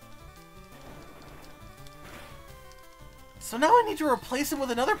 So now I need to replace him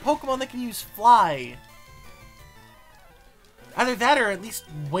with another Pokemon that can use fly. Either that or at least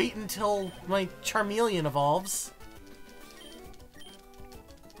wait until my Charmeleon evolves.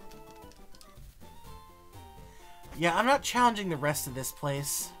 Yeah, I'm not challenging the rest of this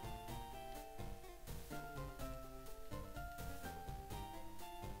place.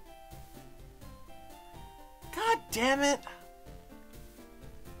 God damn it.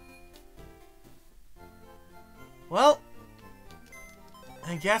 Well,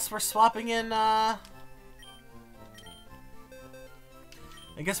 I guess we're swapping in, I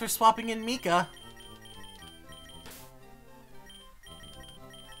guess we're swapping in Mika.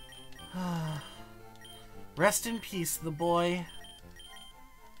 Rest in peace, the boy.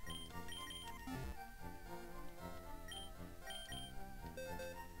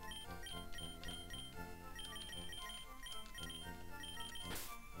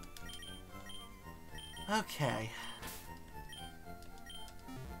 Okay.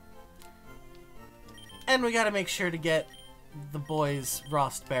 And we gotta make sure to get the boy's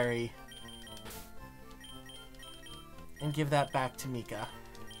Rostberry. And give that back to Mika.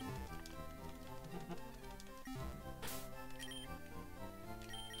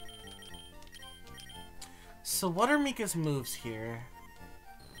 So what are Mika's moves here?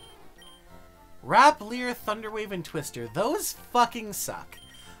 Wrap, Leer, Thunderwave, and Twister. Those fucking suck.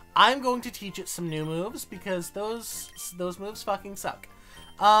 I'm going to teach it some new moves because those moves fucking suck.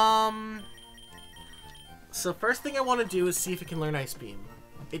 So first thing I want to do is see if it can learn Ice Beam.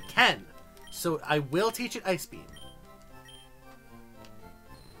 It can. So I will teach it Ice Beam.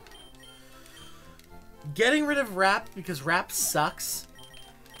 Getting rid of Wrap because Wrap sucks.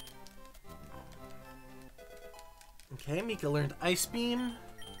 Okay, Mika learned Ice Beam.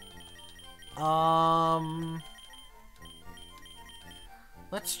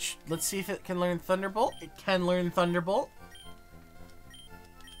 Let's see if it can learn Thunderbolt. It can learn Thunderbolt.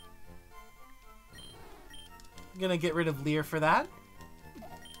 I'm gonna get rid of Leer for that.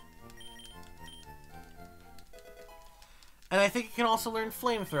 And I think it can also learn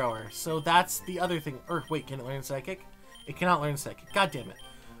Flamethrower. So that's the other thing. Or wait, can it learn Psychic? It cannot learn Psychic. God damn it.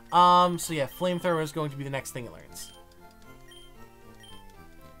 So yeah, Flamethrower is going to be the next thing it learns.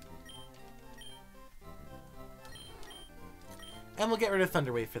 And we'll get rid of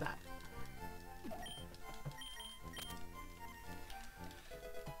Thunderwave for that.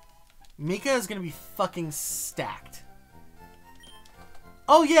 Mika is going to be fucking stacked.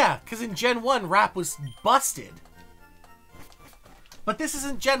 Oh yeah, because in Gen 1, Wrap was busted. But this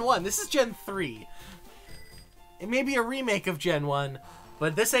isn't Gen 1, this is Gen 3. It may be a remake of Gen 1,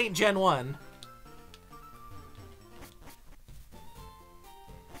 but this ain't Gen 1.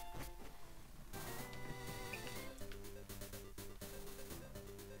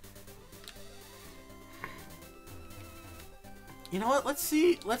 You know what? Let's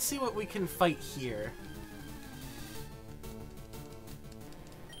see what we can fight here.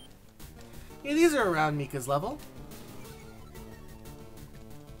 Yeah, these are around Mika's level.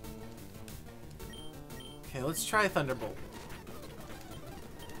 Okay, let's try Thunderbolt.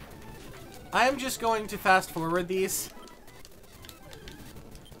 I am just going to fast forward these.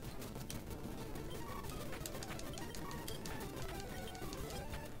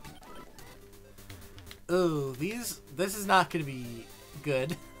 Ooh, this is not going to be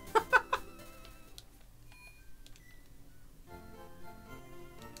good.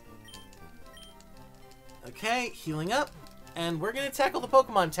 Okay, healing up. And we're going to tackle the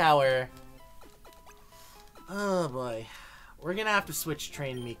Pokemon Tower. Oh boy. We're going to have to switch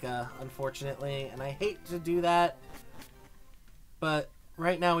train Mika, unfortunately. And I hate to do that. But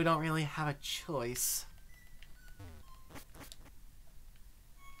right now we don't really have a choice.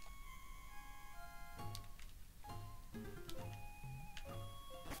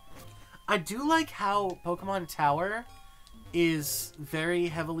 I do like how Pokemon Tower is very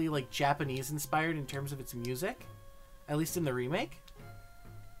heavily, like, Japanese-inspired in terms of its music. At least in the remake.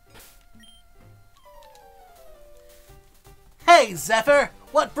 Hey, Zephyr!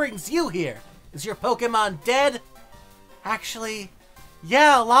 What brings you here? Is your Pokemon dead? Actually,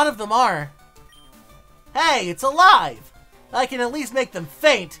 yeah, a lot of them are. Hey, it's alive! I can at least make them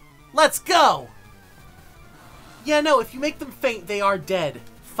faint. Let's go! Yeah, no, if you make them faint, they are dead.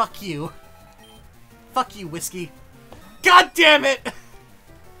 Fuck you. Fuck you, Whiskey. God damn it!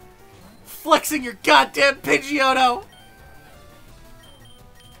 Flexing your goddamn Pidgeotto!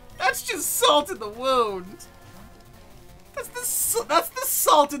 That's just salt in the wound. That's the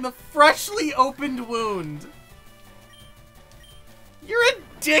salt in the freshly opened wound. You're a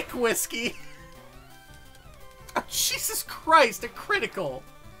dick, Whiskey. Oh, Jesus Christ, a critical.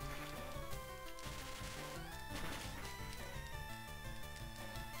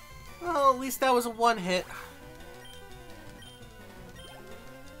 Well, at least that was a one hit.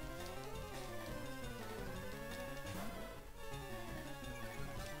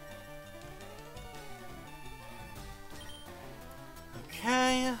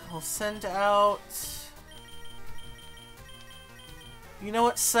 Okay, we'll send out... You know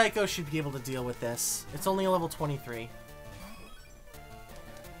what? Psycho should be able to deal with this. It's only a level 23.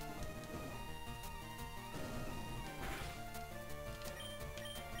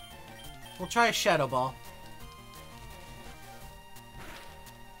 We'll try a Shadow Ball.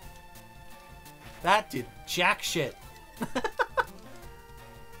 That did jack shit.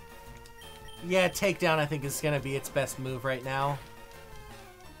 Yeah, Takedown I think is going to be its best move right now.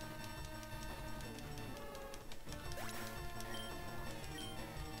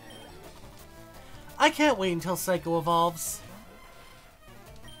 I can't wait until Psycho evolves.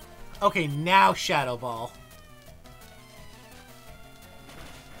 Okay, now Shadow Ball.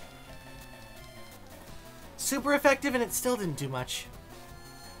 Super effective, and it still didn't do much.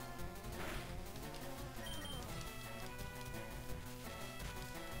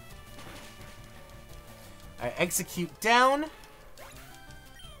 Alright, execute down.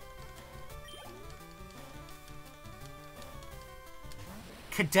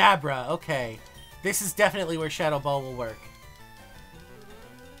 Kadabra, okay. This is definitely where Shadow Ball will work.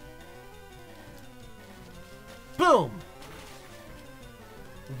 Boom!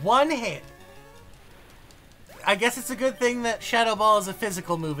 One hit. I guess it's a good thing that Shadow Ball is a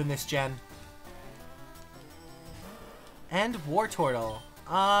physical move in this gen. And Wartortle.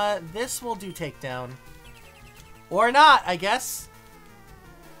 This will do Takedown. Or not, I guess.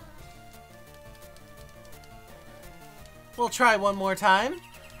 We'll try one more time.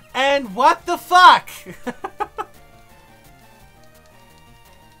 And what the fuck?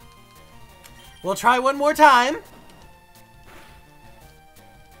 We'll try one more time.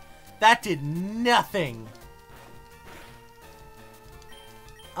 That did nothing.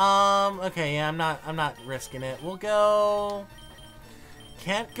 Okay, yeah, I'm not risking it. We'll go...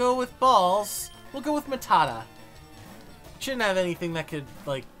 Can't go with balls. We'll go with Matata. Shouldn't have anything that could,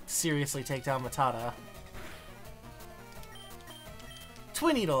 like, seriously take down Matata.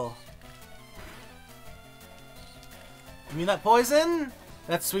 Twinneedle. Give me that poison.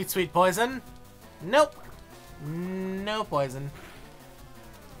 That sweet, sweet poison. Nope. No poison.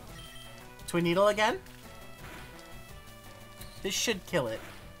 Twinneedle again. This should kill it.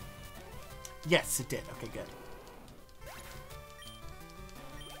 Yes, it did. Okay, good.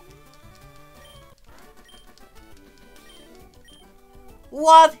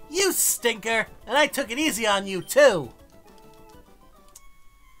 What? You stinker! And I took it easy on you, too!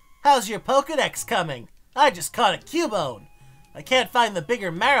 How's your Pokedex coming? I just caught a Cubone! I can't find the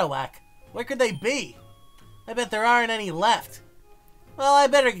bigger Marowak. Where could they be? I bet there aren't any left. Well, I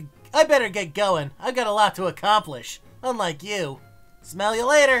better get going. I've got a lot to accomplish. Unlike you. Smell you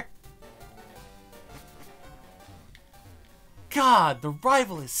later! God, the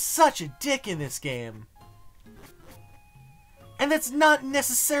rival is such a dick in this game. And that's not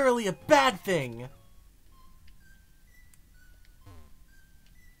necessarily a bad thing.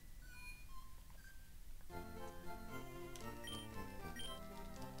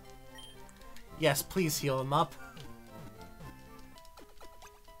 Yes, please heal him up.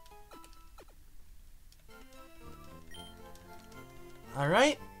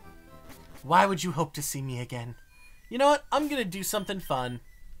 Alright. Why would you hope to see me again? You know what? I'm gonna do something fun.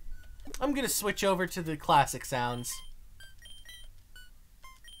 I'm gonna switch over to the classic sounds.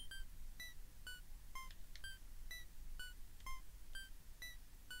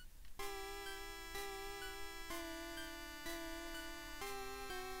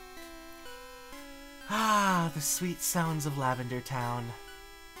 Ah, the sweet sounds of Lavender Town.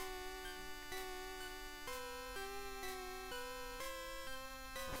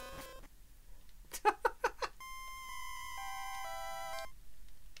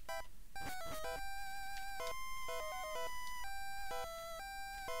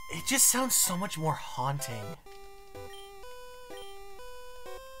 just sounds so much more haunting.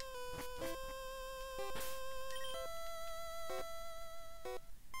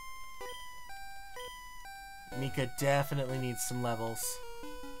 Mika definitely needs some levels.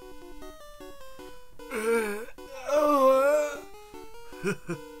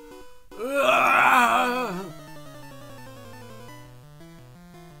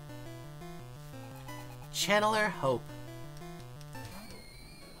 Channeler Hope.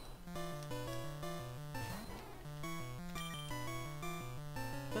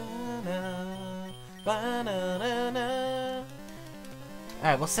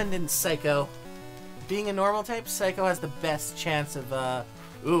 Alright, we'll send in Psycho. Being a normal type, Psycho has the best chance of,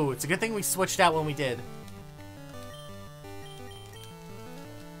 Ooh, it's a good thing we switched out when we did.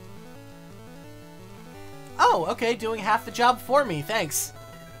 Oh, okay, doing half the job for me, thanks.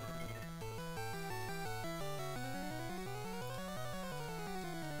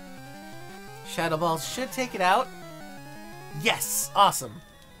 Shadow Balls should take it out. Yes! Awesome.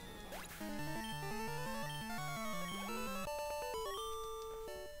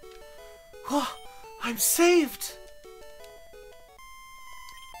 Oh, I'm saved!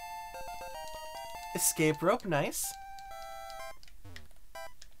 Escape rope, nice.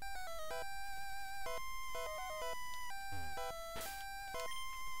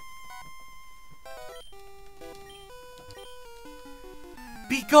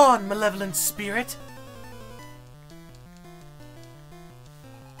 Be gone, malevolent spirit!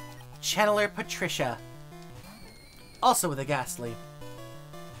 Channeler Patricia. Also with a ghastly.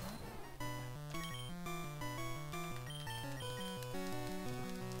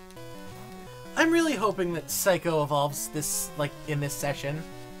 I'm really hoping that Psycho evolves this, like, in this session.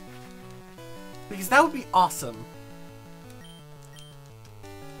 Because that would be awesome.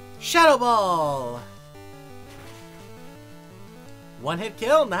 Shadow Ball! One hit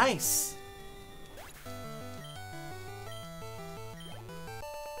kill, nice.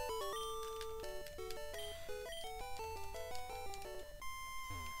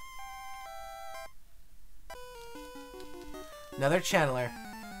 Another channeler.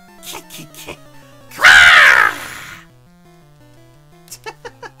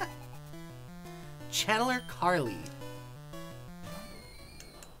 Channeler Carly.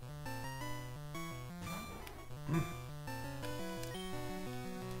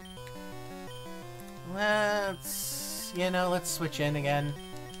 Let's switch in again.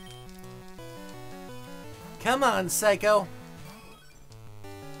 Come on, Psycho.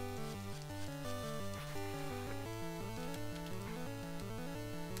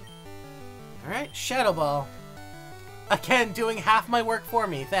 Alright, Shadow Ball. Again, doing half my work for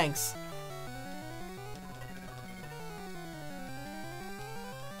me, thanks.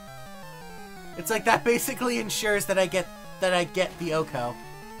 It's like that basically ensures that I get the Oko.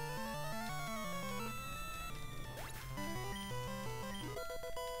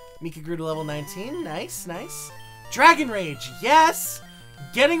 Mika grew to level 19. Nice, nice. Dragon Rage, yes!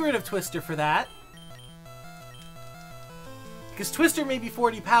 Getting rid of Twister for that. Because Twister may be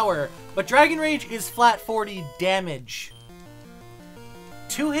 40 power, but Dragon Rage is flat 40 damage.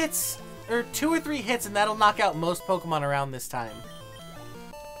 2 or 3 hits, and that'll knock out most Pokemon around this time.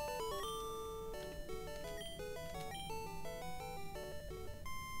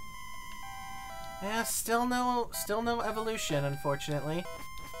 Yeah, still no evolution, unfortunately.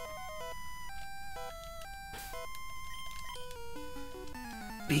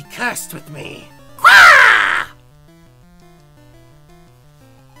 Be cursed with me!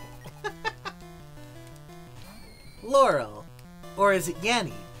 Laurel. Or is it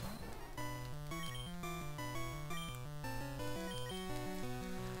Yanni?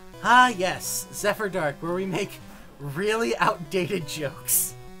 Ah, yes. Zephyr Dark, where we make really outdated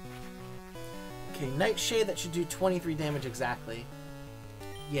jokes. Okay, Nightshade, that should do 23 damage exactly.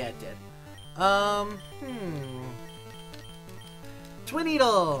 Yeah, it did. Twin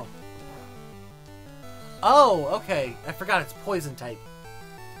Needle! Oh, okay. I forgot it's poison type.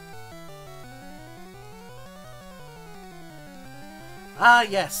 Ah,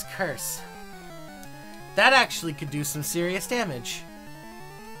 yes, Curse. That actually could do some serious damage.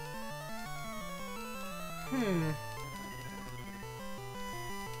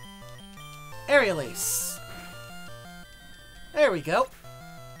 Aerial Ace. There we go.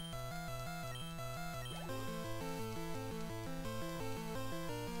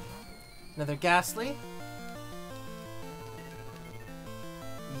 Another Ghastly.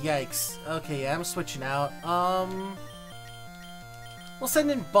 Yikes. Okay, yeah, I'm switching out. We'll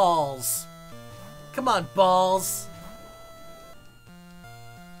send in Balls. Come on, Balls.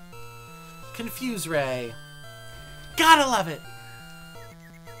 Confuse Ray. Gotta love it.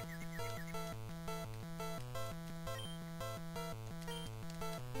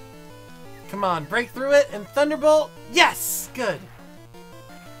 Come on, break through it and Thunderbolt. Yes! Good.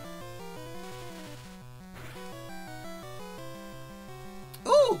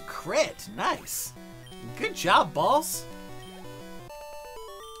 Ooh, crit. Nice. Good job, balls.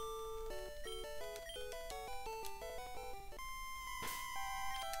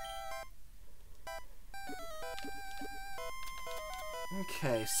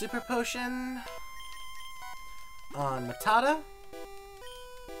 Okay, Super Potion on Matata.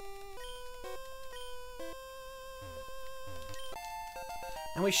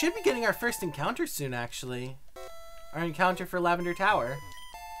 And we should be getting our first encounter soon, actually. Our encounter for Lavender Tower.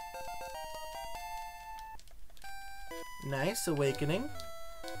 Nice, Awakening.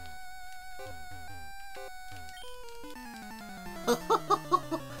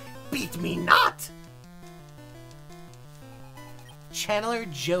 Beat me not!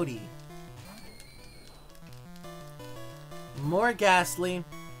 Channeler Jody. More Ghastly.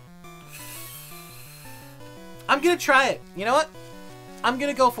 I'm gonna try it. You know what? I'm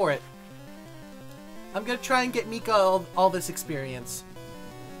gonna go for it. I'm gonna try and get Mika all this experience.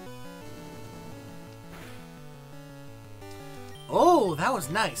 Oh, that was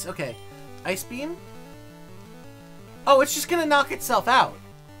nice. Okay. Ice Beam? Oh, it's just gonna knock itself out.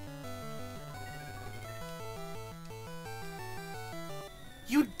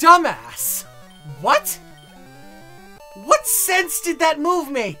 You dumbass! What? What sense did that move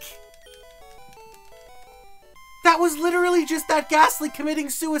make? That was literally just that Ghastly committing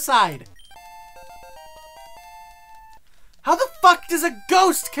suicide. How the fuck does a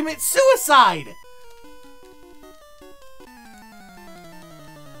ghost commit suicide?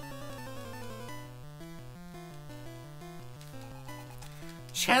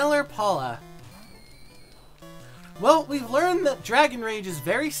 Channeler Paula. Well, we've learned that Dragon Rage is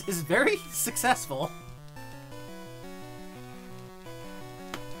very successful.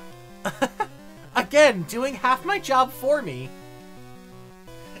 Again, doing half my job for me.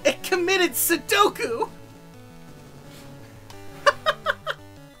 It committed Sudoku!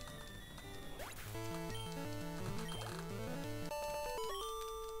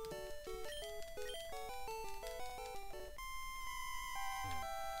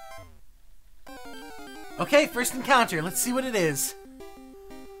 Okay, first encounter. Let's see what it is.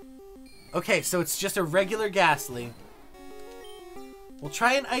 Okay, so it's just a regular Ghastly. We'll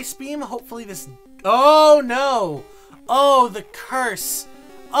try an Ice Beam. Hopefully this... Oh, no! Oh, the curse.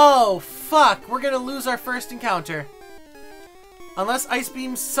 Oh, fuck. We're gonna lose our first encounter. Unless Ice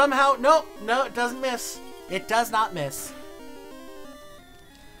Beam somehow... No, it doesn't miss. It does not miss.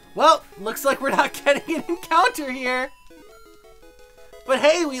 Well, looks like we're not getting an encounter here. But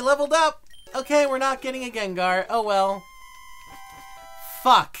hey, we leveled up. Okay, we're not getting a Gengar. Oh well.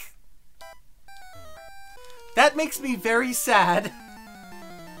 Fuck. That makes me very sad.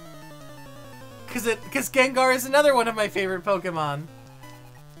 Because Gengar is another one of my favorite Pokemon.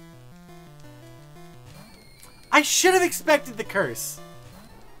 I should have expected the curse.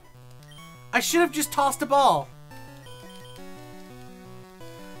 I should have just tossed a ball.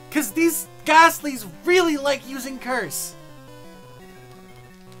 Because these Ghastlies really like using curse.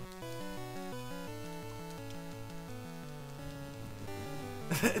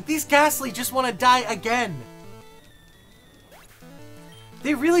 These Ghastly just want to die again.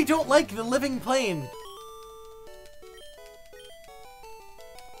 They really don't like the living plane.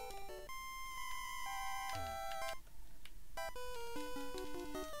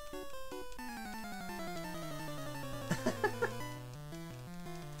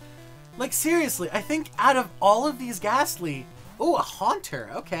 Like, seriously, I think out of all of these Ghastly... Oh, a Haunter.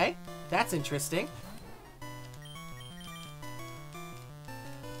 Okay, that's interesting.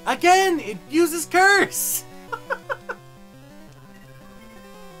 Again, it uses curse!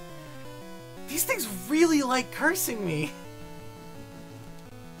 These things really like cursing me.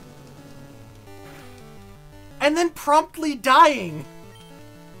 And then promptly dying.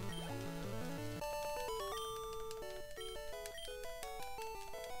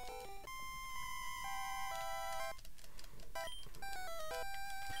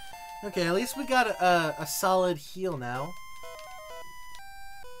 Okay, at least we got a solid heal now.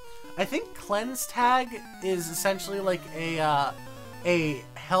 I think Cleanse Tag is essentially like a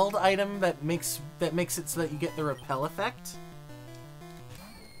held item that makes it so that you get the repel effect.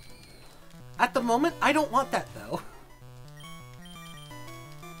 At the moment, I don't want that though.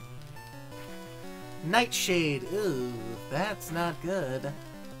 Nightshade, ooh, that's not good.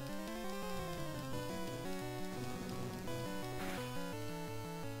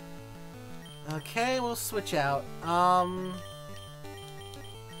 Okay, we'll switch out.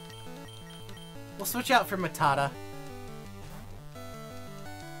 We'll switch out for Matata.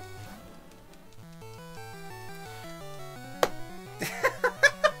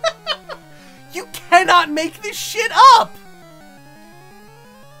 I not make this shit up?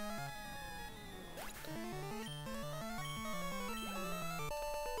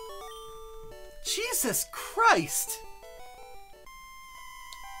 Jesus Christ.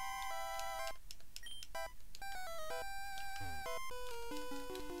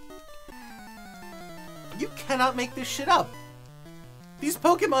 You cannot make this shit up. These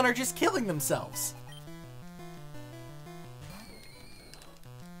Pokemon are just killing themselves.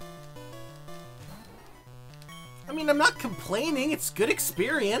 I mean, I'm not complaining. It's good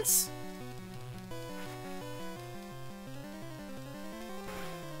experience.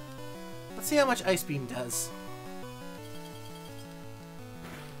 Let's see how much Ice Beam does.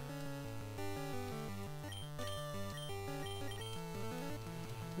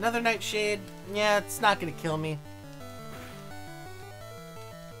 Another Nightshade. Yeah, it's not gonna kill me.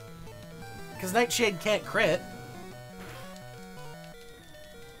 Because Nightshade can't crit.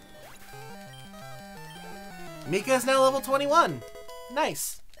 Mika is now level 21.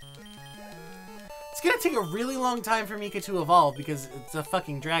 Nice. It's gonna take a really long time for Mika to evolve because it's a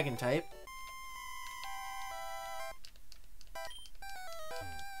fucking dragon type.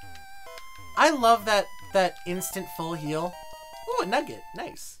 I love that instant full heal. Ooh, a nugget.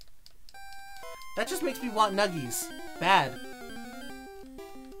 Nice. That just makes me want nuggies. Bad.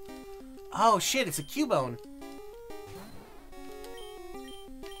 Oh shit, it's a Cubone.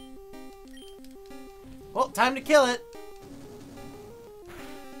 Well, time to kill it.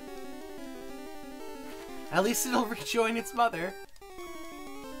 At least it'll rejoin its mother.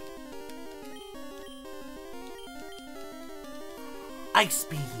 Ice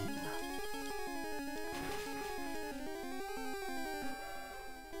Beam.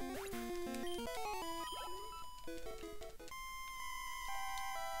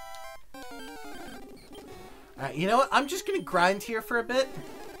 Alright, you know what? I'm just gonna grind here for a bit.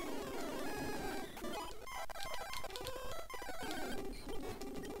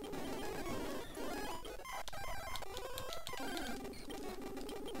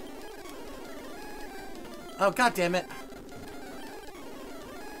 Oh, god damn it.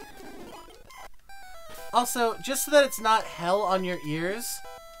 Also, just so that it's not hell on your ears,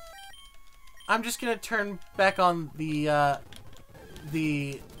 I'm just gonna turn back on the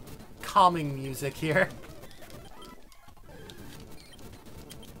calming music here.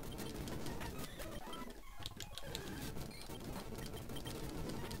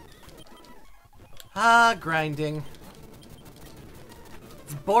 Ah, grinding.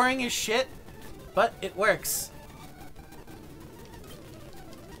 It's boring as shit, but it works.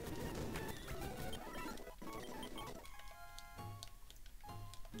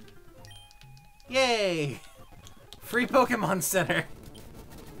 Yay! Free Pokemon Center.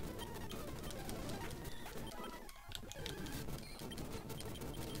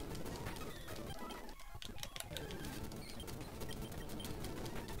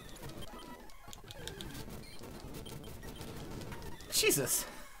 Jesus.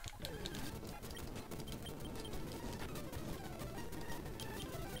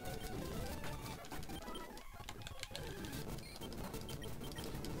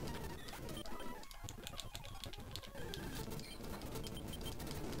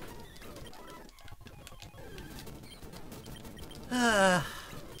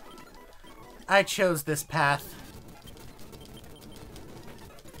 I chose this path.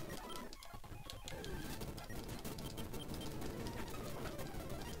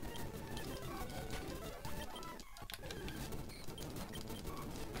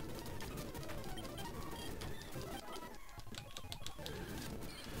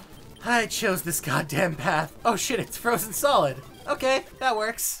 I chose this goddamn path. Oh shit, it's frozen solid. Okay, that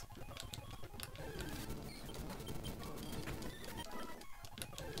works.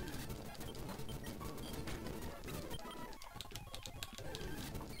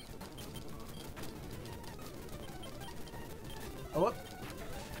 Oh, whoop.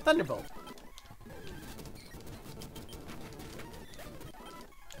 Thunderbolt.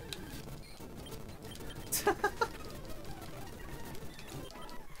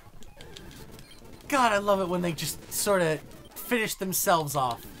 God, I love it when they just sort of finish themselves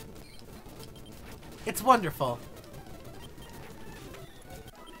off. It's wonderful.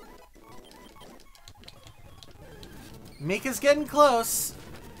 Mika's getting close.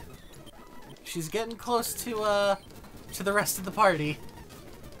 She's getting close to the rest of the party.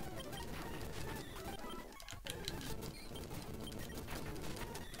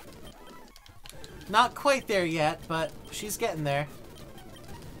 Not quite there yet, but she's getting there.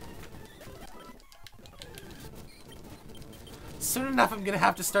 Soon enough, I'm gonna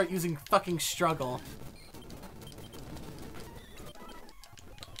have to start using fucking Struggle.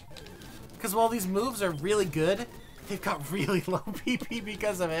 Because while these moves are really good, they've got really low PP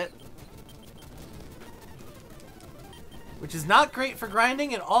because of it. Which is not great for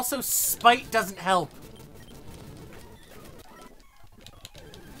grinding, and also Spite doesn't help.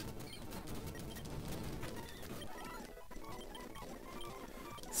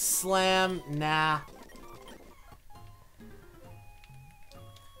 Slam, nah.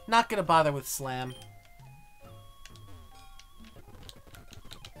 Not gonna bother with Slam.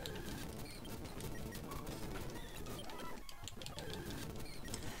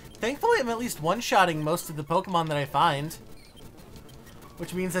 Thankfully, I'm at least one-shotting most of the Pokemon that I find.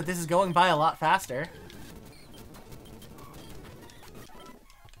 Which means that this is going by a lot faster.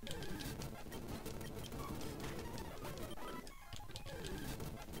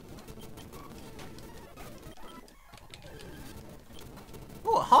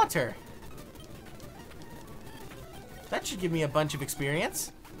 Ooh, a Haunter. That should give me a bunch of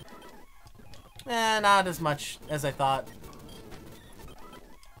experience. Not as much as I thought.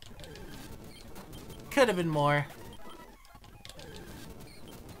 Could have been more.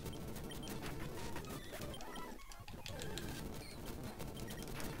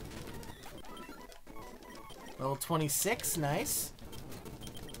 Level 26, nice.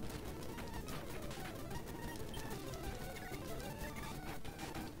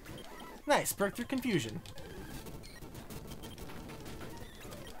 Nice, broke through confusion.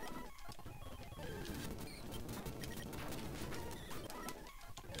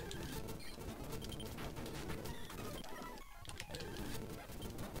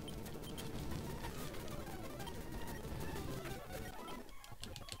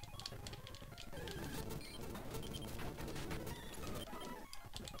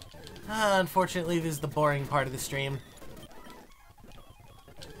 Unfortunately, this is the boring part of the stream.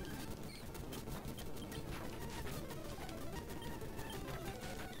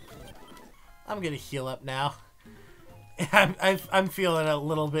 I'm gonna heal up now. I'm feeling a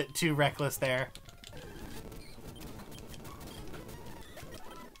little bit too reckless there.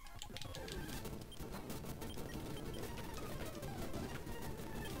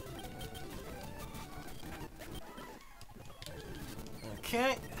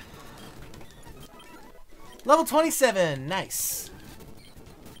 Okay. Level 27, nice.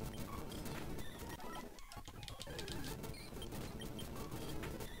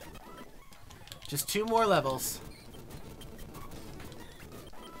 Just 2 more levels.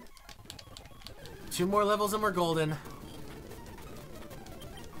 2 more levels and we're golden.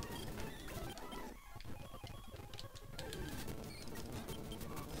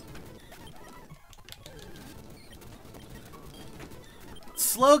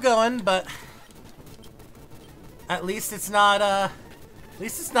 Slow going, but at least it's not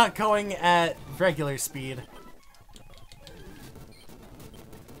going at regular speed.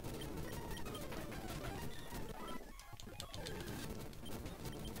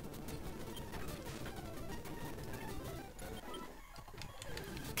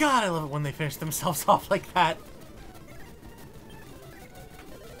 God, I love it when they finish themselves off like that.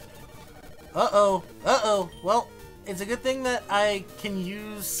 Uh-oh. Uh-oh. Well, it's a good thing that I can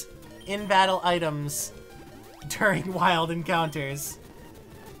use in-battle items during wild encounters.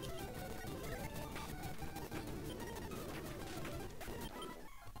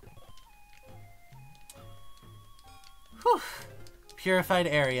 Whew. Purified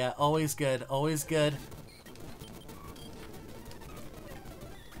area. Always good. Always good.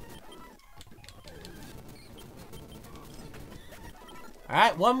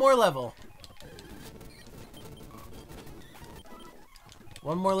 Alright, 1 more level.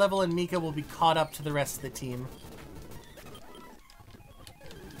 1 more level and Mika will be caught up to the rest of the team.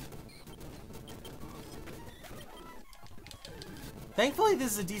 Thankfully,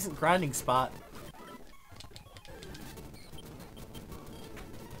 this is a decent grinding spot.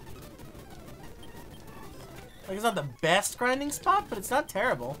 Like, it's not the best grinding spot, but it's not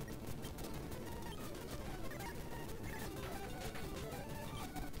terrible.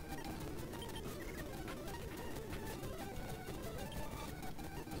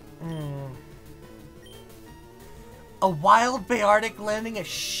 A wild Baardic landing a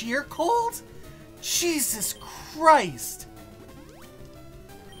sheer cold? Jesus Christ!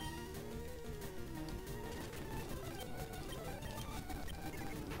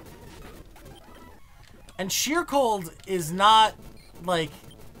 And sheer cold is not like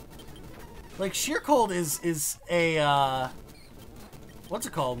sheer cold is a what's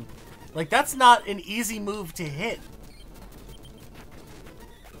it called? Like, that's not an easy move to hit.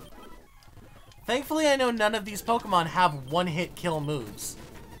 Thankfully, I know none of these Pokemon have one-hit kill moves.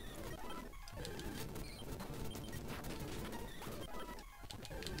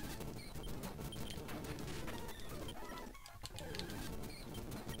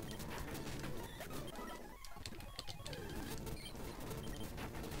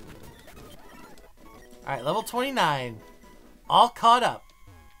 Alright, level 29. All caught up.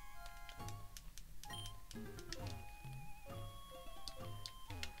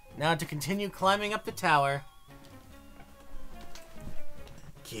 Now to continue climbing up the tower.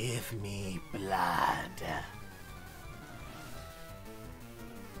 Give me blood.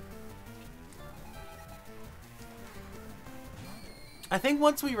 I think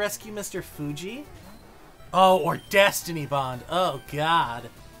once we rescue Mr. Fuji... Oh, or Destiny Bond. Oh, God.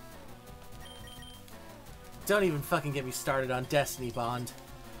 Don't even fucking get me started on Destiny Bond.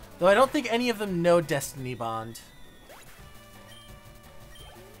 Though I don't think any of them know Destiny Bond.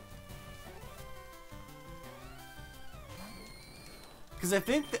 Because I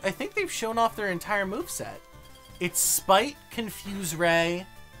think they've shown off their entire moveset. It's Spite, Confuse Ray...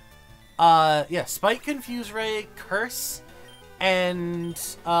 yeah, Spite, Confuse Ray, Curse...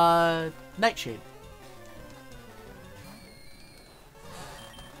 and Nightshade.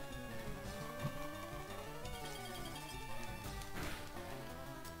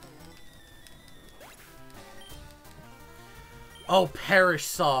 Oh, Perish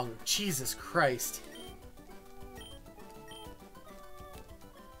Song. Jesus Christ.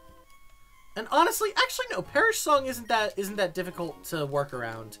 And honestly, actually no, Perish Song isn't that difficult to work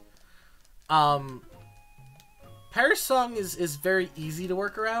around. Perish Song is very easy to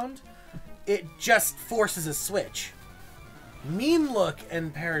work around. It just forces a switch. Mean Look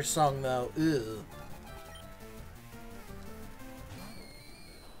and Perish Song, though, ew.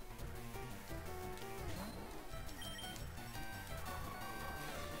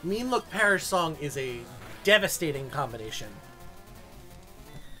 Mean Look Perish Song is a devastating combination.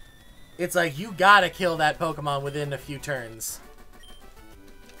 It's like, you gotta kill that Pokemon within a few turns.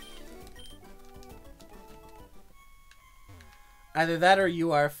 Either that or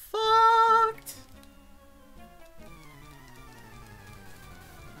you are fucked.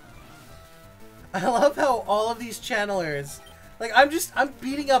 I love how all of these channelers... Like, I'm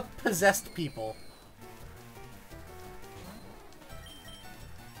beating up possessed people.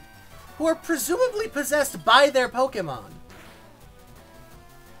 Who are presumably possessed by their Pokemon.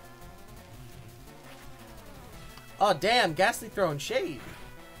 Oh, damn, Ghastly throwing shade.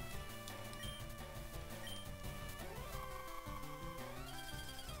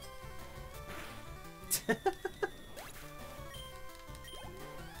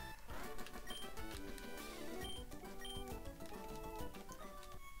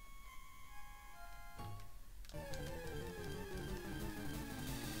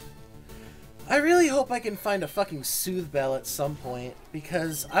 I really hope I can find a fucking Soothe Bell at some point,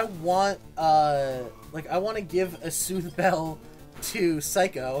 because I want, like, I want to give a Soothe Bell to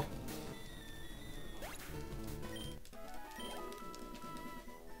Psycho.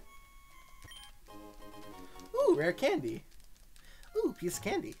 Ooh, rare candy. Ooh, piece of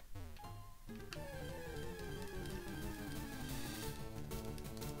candy.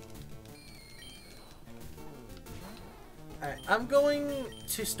 Alright, I'm going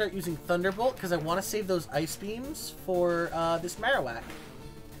to start using Thunderbolt because I want to save those Ice Beams for this Marowak.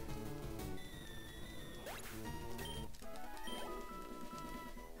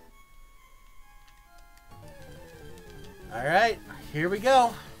 Alright, here we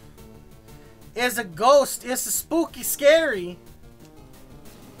go. It's a ghost. It's a spooky, scary.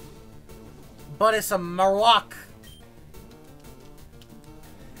 But it's a Marowak.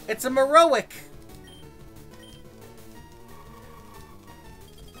 It's a Marowak.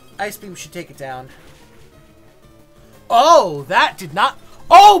 Ice Beam should take it down. Oh, that did not...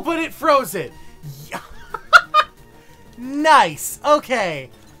 Oh, but it froze it. Nice.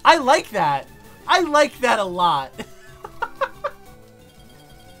 Okay. I like that. I like that a lot.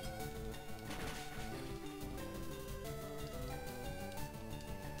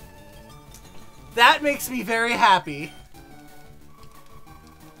 That makes me very happy.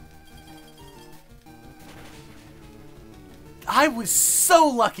 I was so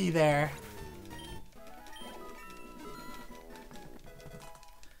lucky there.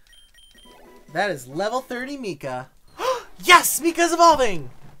 That is level 30 Mika. Yes! Mika's evolving!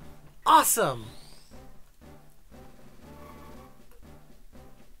 Awesome!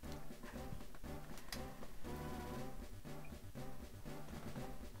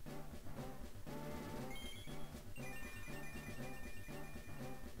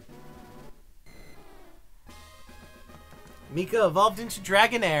 Mika evolved into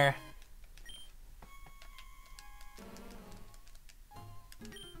Dragonair.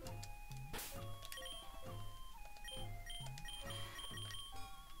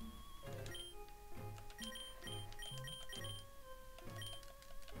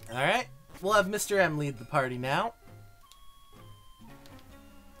 Alright, we'll have Mr. M lead the party now.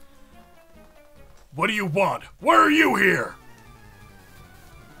 What do you want? Why are you here?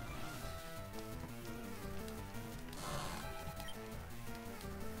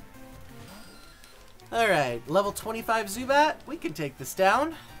 Alright, level 25 Zubat. We can take this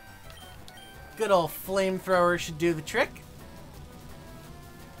down. Good old flamethrower should do the trick.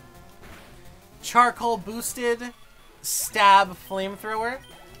 Charcoal boosted stab flamethrower.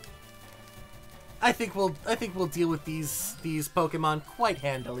 I think we'll deal with these Pokemon quite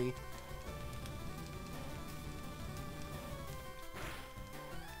handily.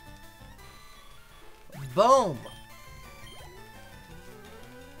 Boom.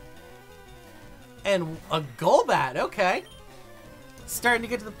 And a Golbat, okay. Starting to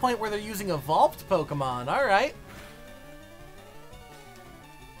get to the point where they're using evolved Pokemon, alright.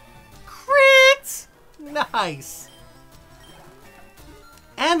 Crit! Nice.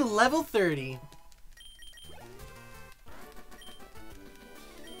 And level 30.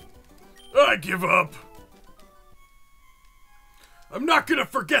 I give up. I'm not gonna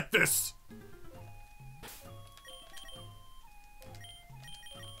forget this.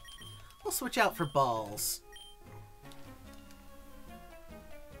 We'll switch out for balls.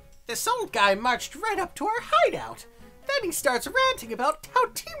 This old guy marched right up to our hideout. Then he starts ranting about how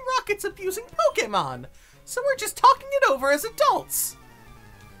Team Rocket's abusing Pokémon. So we're just talking it over as adults.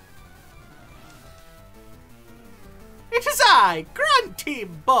 It is I, Grunty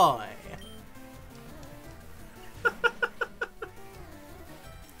Boy.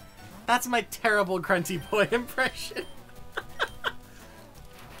 That's my terrible Grunty Boy impression.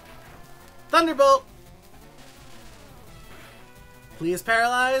 Thunderbolt! Please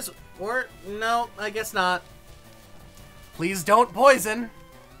paralyze, or no, I guess not. Please don't poison.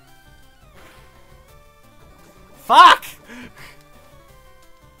 Fuck!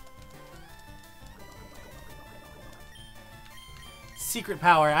 Secret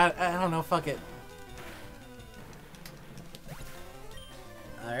power, I don't know, fuck it.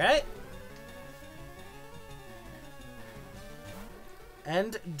 Alright.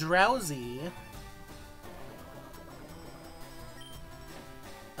 And Drowsy.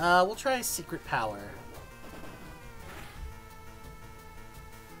 We'll try Secret Power.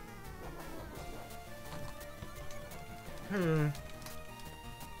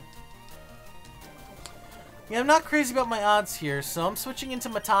 Yeah, I'm not crazy about my odds here, so I'm switching into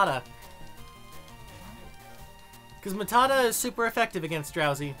Matata. Because Matata is super effective against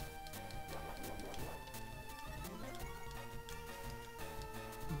Drowsy.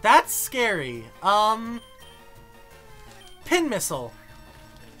 That's scary. Pin Missile.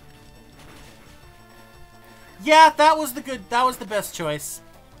 Yeah, that was the best choice.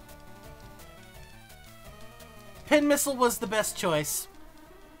 Pin Missile was the best choice.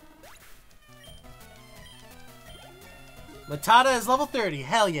 Matata is level 30,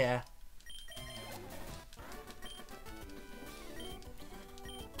 hell yeah.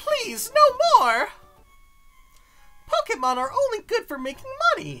 Please, no more! Pokemon are only good for making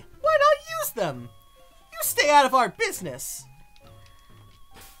money. Why not use them? You stay out of our business.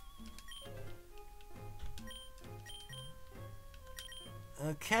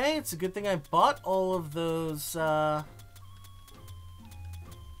 Okay, it's a good thing I bought all of those,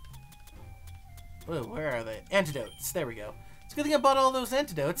 Whoa, where are they? Antidotes. There we go. It's a good thing I bought all those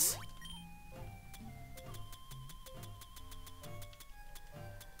antidotes.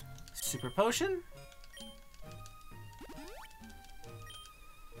 Super Potion.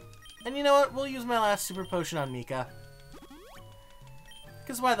 And you know what? We'll use my last Super Potion on Mika.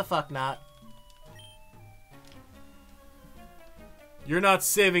 Because why the fuck not? You're not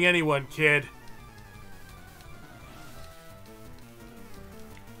saving anyone, kid.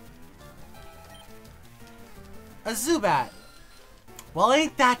 A Zubat. Well,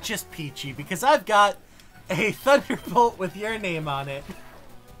 ain't that just peachy, because I've got a Thunderbolt with your name on it.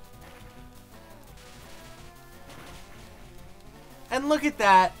 And look at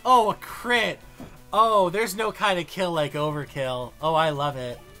that. Oh, a crit. Oh, there's no kind of kill like overkill. Oh, I love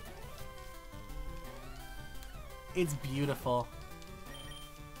it. It's beautiful.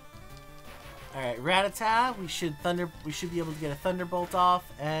 Alright, Rattata, we should be able to get a Thunderbolt off,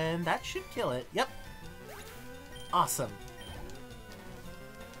 and that should kill it. Yep. Awesome.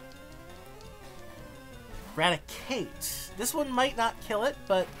 Raticate. This one might not kill it,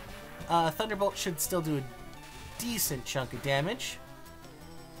 but Thunderbolt should still do a decent chunk of damage.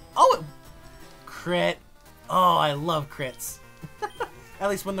 Oh, it crit. Oh, I love crits. At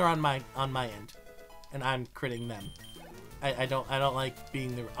least when they're on my end, and I'm critting them. I don't like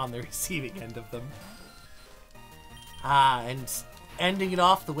being on the receiving end of them. Ah, and ending it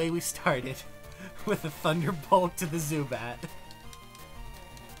off the way we started, with a Thunderbolt to the Zubat.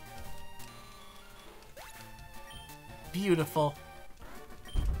 Beautiful.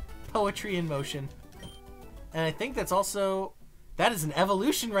 Poetry in motion. And I think that's also... That is an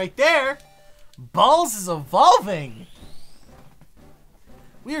evolution right there! Balls is evolving!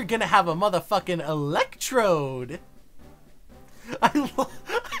 We are gonna have a motherfucking electrode! I love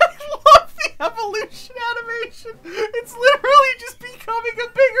the evolution animation! It's literally just becoming a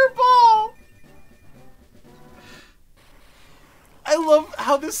bigger ball! I love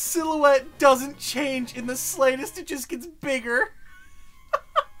how the silhouette doesn't change in the slightest, it just gets bigger.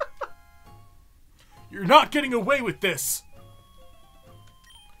 You're not getting away with this!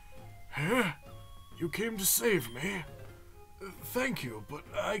 Huh? You came to save me? Thank you, but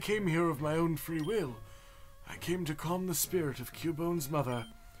I came here of my own free will. I came to calm the spirit of Cubone's mother.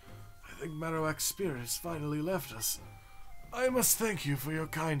 I think Marowak's spirit has finally left us. I must thank you for your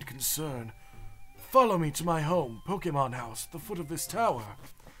kind concern. Follow me to my home, Pokémon House, at the foot of this tower.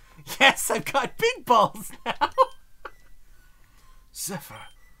 Yes, I've got big balls now! Zephyr,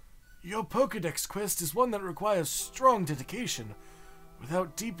 your Pokédex quest is one that requires strong dedication.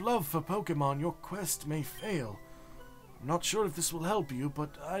 Without deep love for Pokémon, your quest may fail. I'm not sure if this will help you, but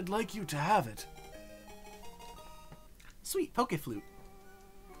I'd like you to have it. Sweet, Pokéflute.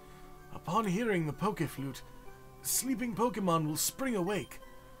 Upon hearing the Pokéflute, sleeping Pokémon will spring awake.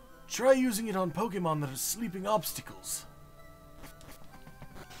 Try using it on Pokémon that are sleeping obstacles.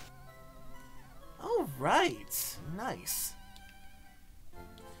 Alright, nice.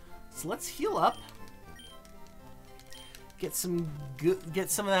 So let's heal up. Get some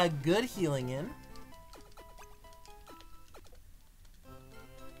of that good healing in.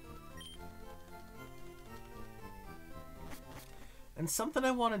 And something I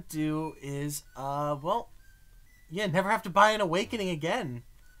want to do is, well, yeah, never have to buy an awakening again.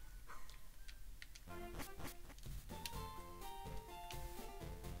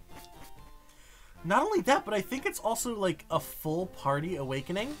 Not only that, but I think it's also like a full party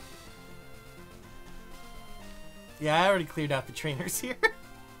awakening. Yeah, I already cleared out the trainers here.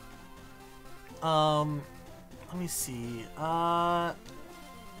 Let me see.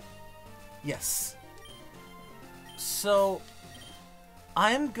 Yes. So,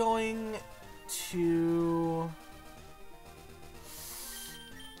 I'm going to...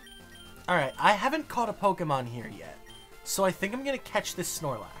 Alright, I haven't caught a Pokemon here yet. So I think I'm going to catch this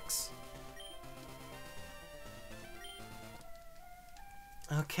Snorlax.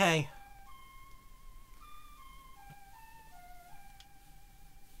 Okay.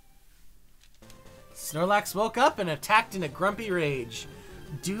 Snorlax woke up and attacked in a grumpy rage.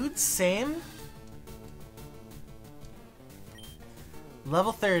 Dude, same.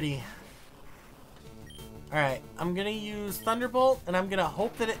 Level 30. Alright, I'm gonna use Thunderbolt, and I'm gonna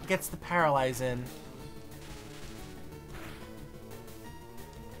hope that it gets the Paralyze in.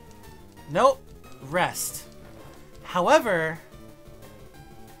 Nope. Rest. However,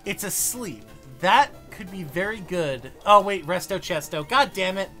 it's asleep. That could be very good. Oh, wait, Resto Chesto. God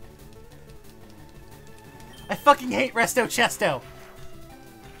damn it. I fucking hate Resto Chesto.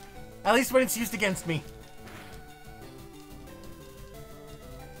 At least when it's used against me.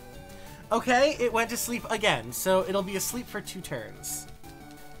 Okay, it went to sleep again, so it'll be asleep for 2 turns.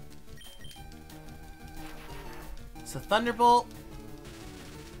 So Thunderbolt.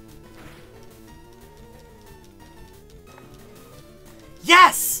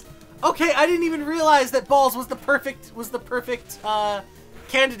 Yes! Okay, I didn't even realize that Balls was the perfect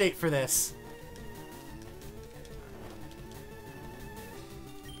candidate for this.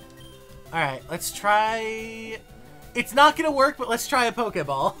 Alright, let's try... It's not gonna work, but let's try a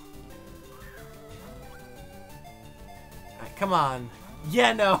Pokeball. Alright, come on.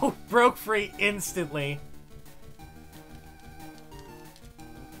 Yeah, no. Broke free instantly.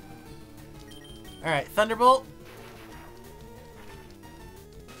 Alright, Thunderbolt.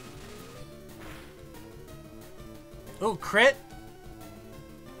 Oh, crit.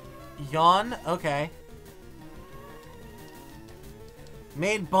 Yawn. Okay.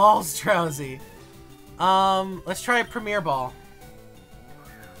 Made Balls drowsy. Let's try a Premier Ball.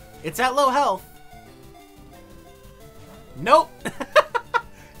 It's at low health. Nope.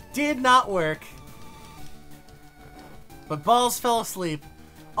 Did not work. But Balls fell asleep.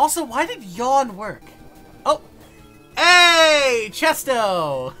 Also, why did Yawn work? Oh. Hey!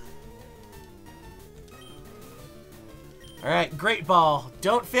 Chesto! Alright, Great Ball.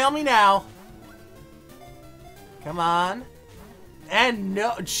 Don't fail me now. Come on. And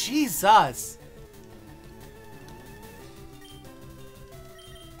no, Jesus.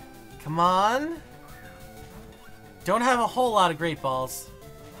 Come on. Don't have a whole lot of Great Balls.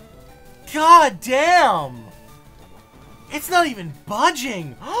 God damn. It's not even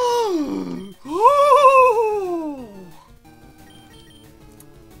budging.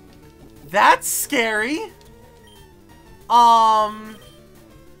 That's scary. I'm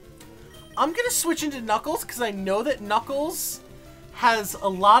gonna switch into Knuckles because I know that Knuckles has a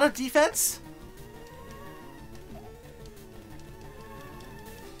lot of defense.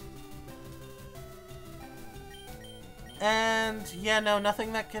 And yeah, no,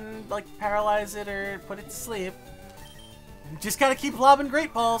 nothing that can like paralyze it or put it to sleep. Just gotta keep lobbing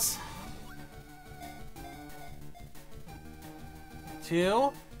great balls.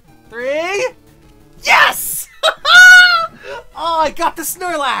 2, 3. Yes! Oh, I got the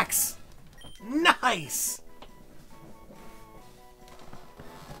Snorlax! Nice!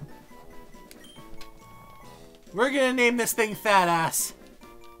 We're gonna name this thing Fat Ass.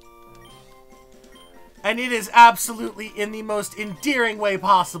 And it is absolutely in the most endearing way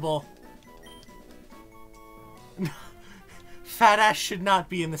possible. Fat Ass should not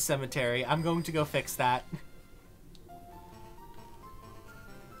be in the cemetery. I'm going to go fix that.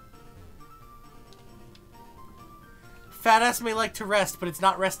 Fat Ass may like to rest, but it's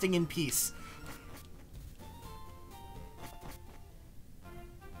not resting in peace.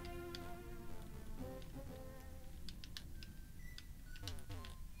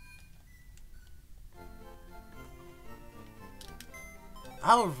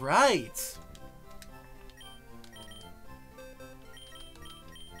 All right.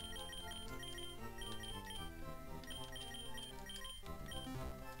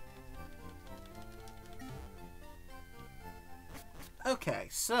 Okay,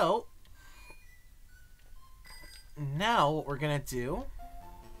 so now what we're gonna do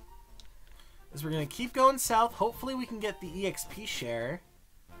is we're gonna keep going south. Hopefully we can get the EXP share,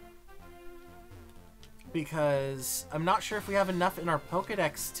 because I'm not sure if we have enough in our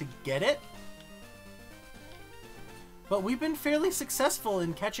Pokédex to get it. But we've been fairly successful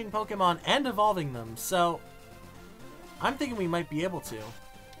in catching Pokemon and evolving them, so I'm thinking we might be able to.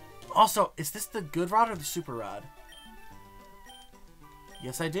 Also, is this the Good Rod or the Super Rod?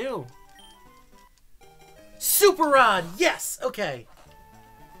 Yes, I do. Super Rod! Yes! Okay.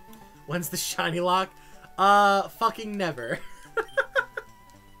 When's the shiny lock? Fucking never.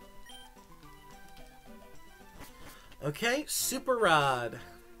 Okay, Super Rod.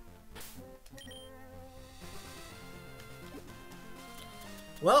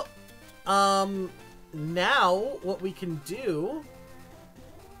 Well, now what we can do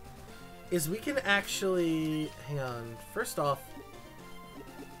is we can actually... Hang on. First off,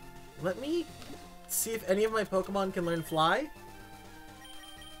 let me see if any of my Pokemon can learn Fly.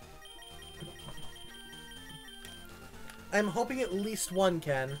 I'm hoping at least one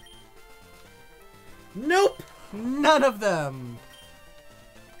can. Nope! None of them!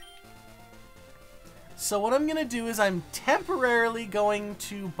 So what I'm gonna do is I'm temporarily going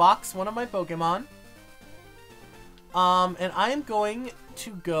to box one of my Pokemon. And I am going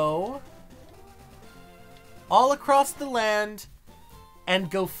to go all across the land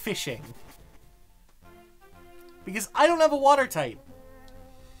and go fishing. Because I don't have a water type.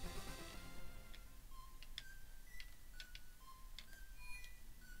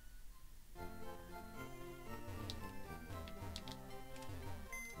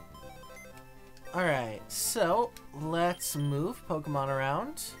 Alright, so let's move Pokemon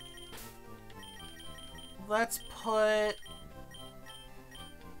around. Let's put...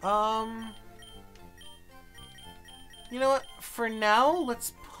 You know what? For now,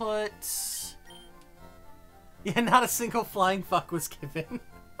 let's put... Yeah, not a single flying fuck was given.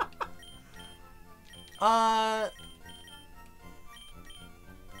 For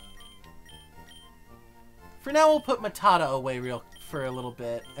now, we'll put Matata away for a little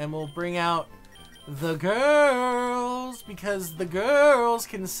bit, and we'll bring out the girls, because the girls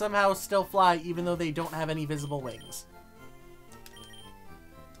can somehow still fly even though they don't have any visible wings.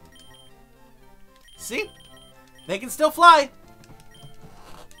 See? They can still fly!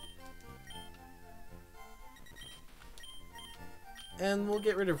 And we'll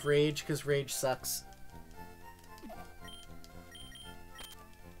get rid of Rage, because Rage sucks.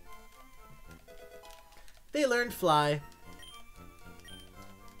 They learned Fly.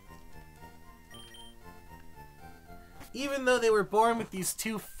 Even though they were born with these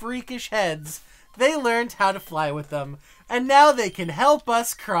two freakish heads, they learned how to fly with them. And now they can help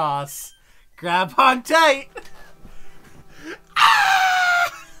us cross. Grab on tight!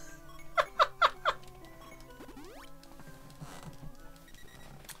 Ah!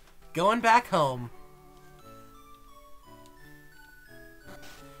 Going back home.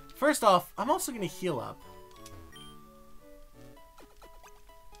 First off, I'm also going to heal up.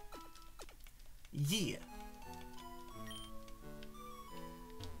 Yeah.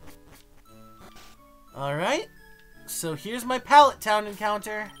 Alright. So here's my Pallet Town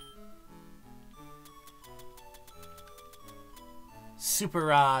encounter. Super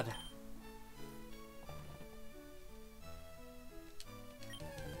Rod.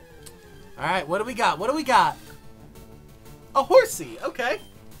 Alright, what do we got? What do we got? A horsey, okay.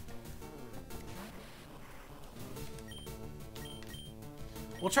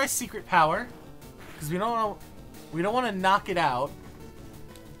 We'll try Secret Power. Because we don't want to knock it out.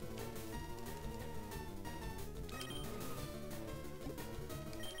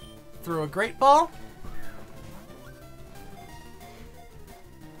 Throw a Great Ball.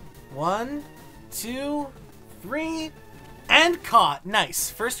 1, 2, 3, and caught.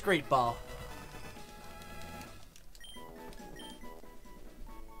 Nice. First Great Ball.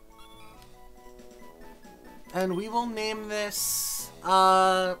 And we will name this,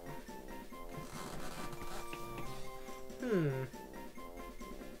 Hang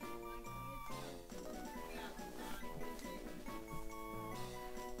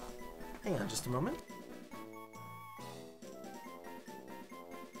on just a moment.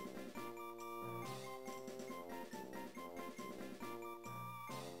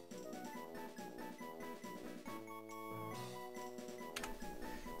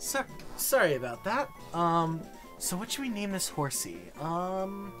 Sorry about that. So what should we name this horsey?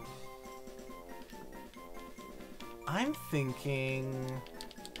 I'm thinking...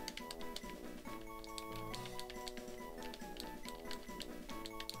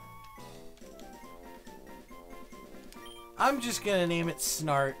 I'm just gonna name it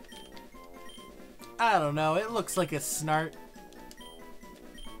Snart. I don't know, it looks like a Snart.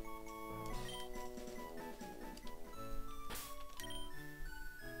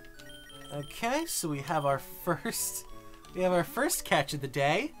 Okay, so we have our first catch of the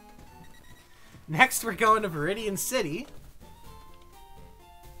day. Next, we're going to Viridian City.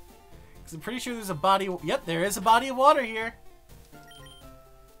 Because I'm pretty sure there's a body... Yep, there is a body of water here.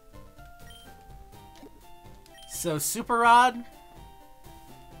 So, Super Rod.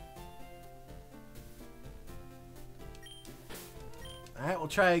 Alright, we'll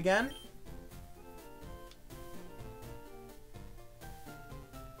try again.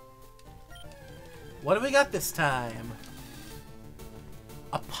 What do we got this time?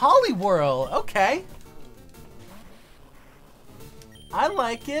 A Poliwhirl, okay. I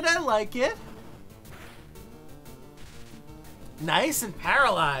like it, I like it. Nice and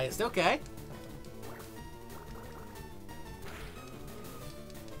paralyzed, okay.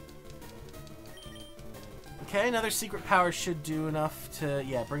 Okay, another Secret Power should do enough to,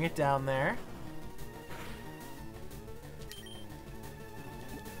 yeah, bring it down there.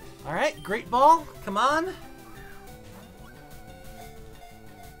 Alright, Great Ball, come on.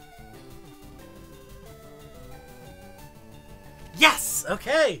 Yes!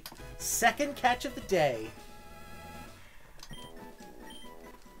 Okay! Second catch of the day.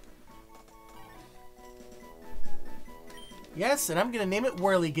 Yes, and I'm gonna name it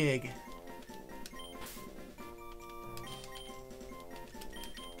Whirligig.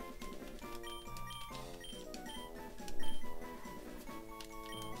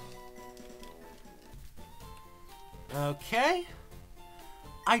 Okay.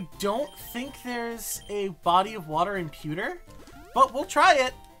 I don't think there's a body of water in Pewter, but we'll try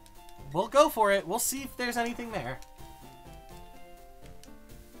it. We'll go for it. We'll see if there's anything there.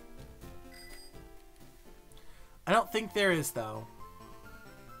 I don't think there is, though.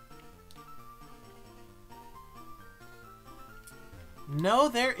 No,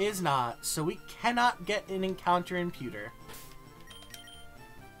 there is not. So we cannot get an encounter in Pewter.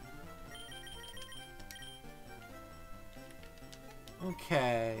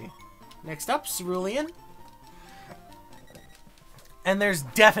 Okay. Next up, Cerulean. And there's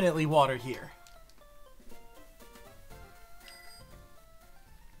definitely water here.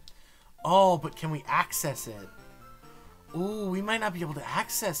 Oh, but can we access it? Ooh, we might not be able to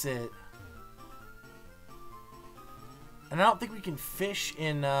access it. And I don't think we can fish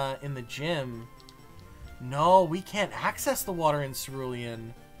in the gym. No, we can't access the water in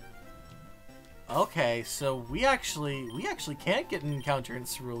Cerulean. Okay, so we actually can't get an encounter in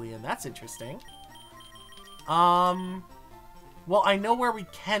Cerulean. That's interesting. Well, I know where we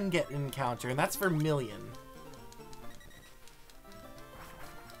can get an encounter, and that's Vermilion.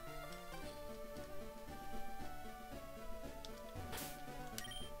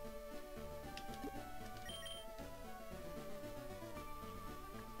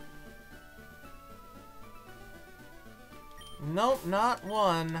 Nope, not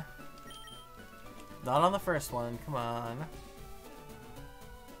one. Not on the first one. Come on.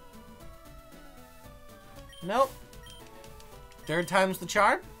 Nope. Third time's the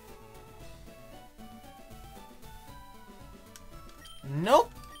charm.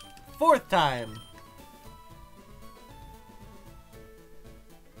 Nope. Fourth time.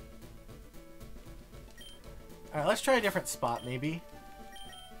 Alright, let's try a different spot, maybe.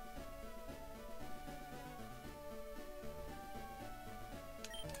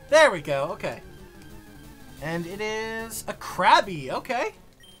 There we go, okay. And it is a Krabby, okay.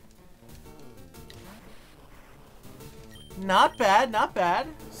 Not bad, not bad.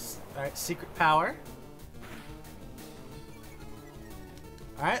 Alright, secret power.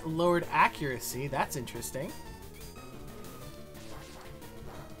 Alright, lowered accuracy, that's interesting.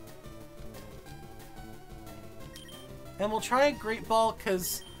 And we'll try a Great Ball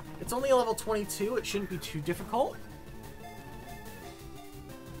because it's only a level 22, it shouldn't be too difficult.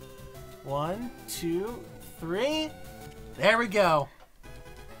 1, 2, 3. There we go.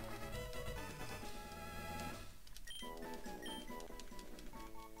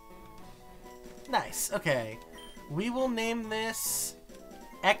 Nice. Okay. We will name this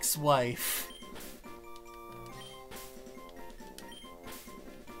Ex-Wife.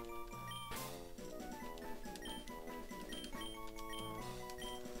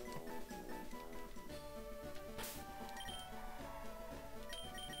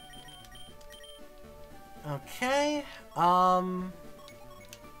 Okay,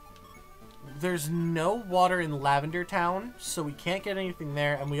 there's no water in Lavender Town, so we can't get anything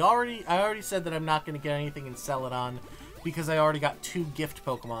there, and I already said that I'm not going to get anything in Celadon, because I already got 2 gift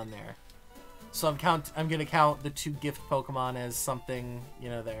Pokemon there. So I'm going to count the 2 gift Pokemon as something, you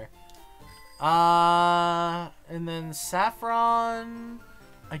know, there. And then Saffron,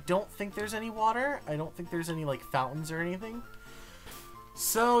 I don't think there's any water. I don't think there's any, like, fountains or anything.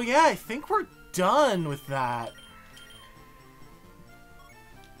 So, yeah, I think we're done with that.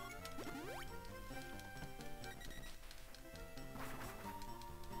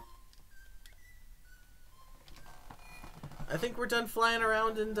 I think we're done flying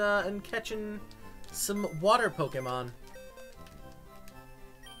around and catching some water Pokemon.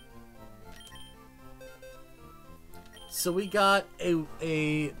 So we got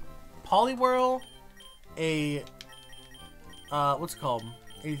a Poliwhirl, a what's it called?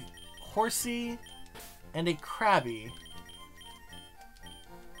 A Horsey, and a Krabby.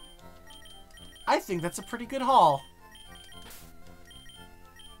 I think that's a pretty good haul.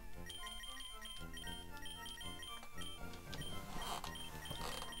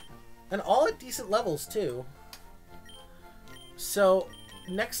 And all at decent levels, too. So,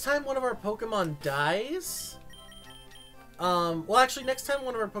 next time one of our Pokemon dies... well, actually, next time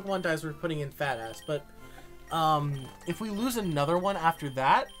one of our Pokemon dies, we're putting in Fat Ass, but... if we lose another one after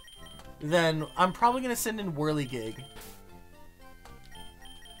that, then I'm probably going to send in Whirligig.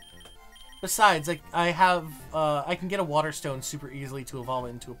 Besides, I can get a Water Stone super easily to evolve it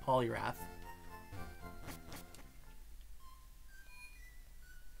into a Poliwrath.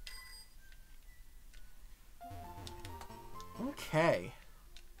 Okay.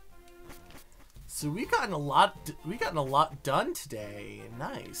 So we've gotten a lot done today.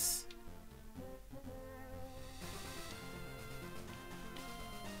 Nice.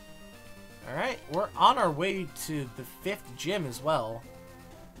 Alright, we're on our way to the 5th gym as well,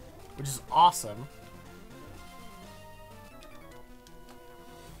 which is awesome.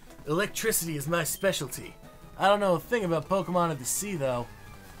 Electricity is my specialty. I don't know a thing about Pokemon of the sea, though.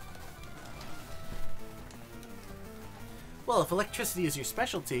 Well, if electricity is your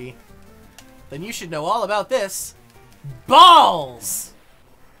specialty, then you should know all about this. Balls!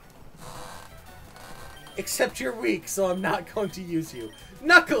 Except you're weak, so I'm not going to use you.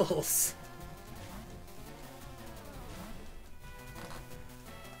 Knuckles!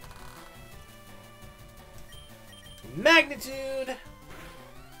 Magnitude!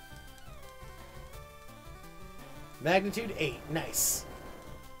 Magnitude 8. Nice.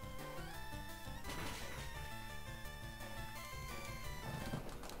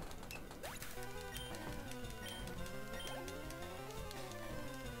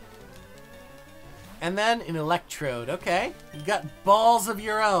 And then an Electrode. Okay. You got balls of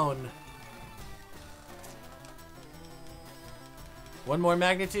your own. One more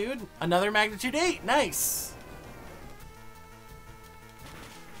Magnitude. Another Magnitude 8. Nice.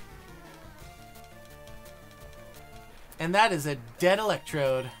 And that is a dead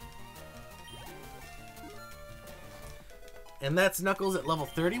Electrode. And that's Knuckles at level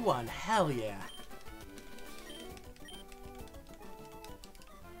 31. Hell yeah.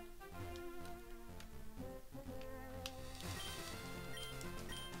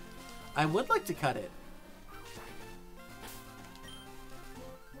 I would like to cut it.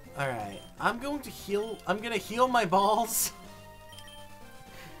 Alright. I'm gonna heal my balls.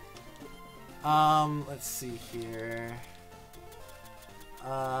 Let's see here.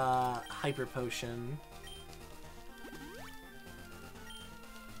 Hyper Potion.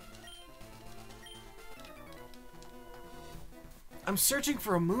 I'm searching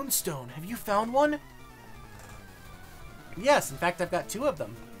for a moonstone. Have you found one? Yes, in fact, I've got 2 of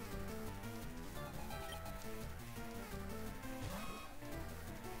them.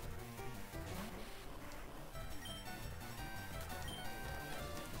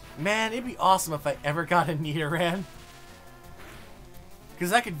 Man, it'd be awesome if I ever got a Nidoran.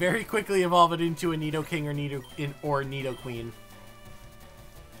 Because I could very quickly evolve it into a Nidoking or Nidoqueen.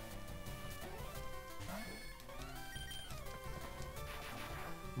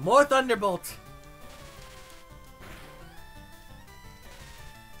 More Thunderbolt!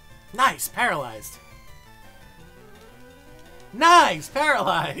 Nice! Paralyzed! Nice!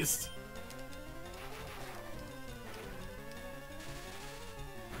 Paralyzed!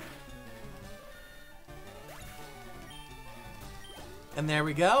 And there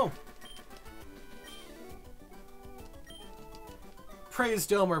we go. Praise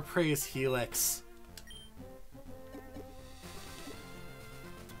Dome or praise Helix.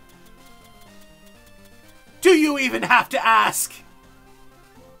 Do you even have to ask?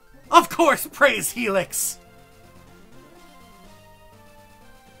 Of course, praise Helix.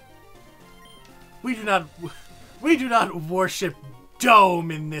 We do not worship Dome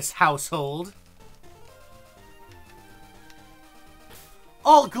in this household.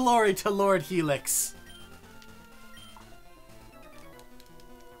 All glory to Lord Helix.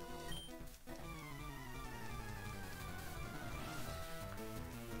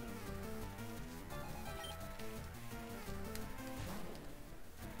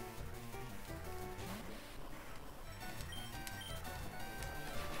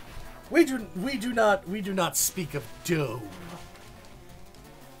 We do not speak of Dome.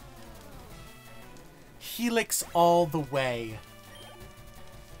 Helix all the way.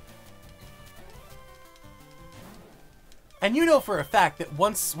 And you know for a fact that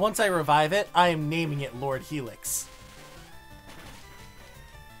once I revive it, I am naming it Lord Helix.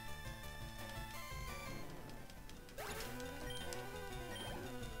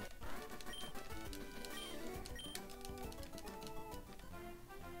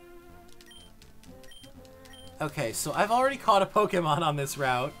 Okay, so I've already caught a Pokemon on this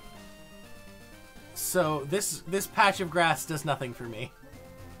route. So this patch of grass does nothing for me.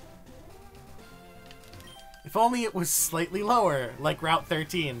 If only it was slightly lower, like Route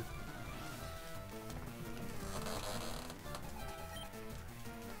 13.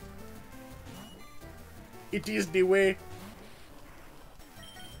 It is the way.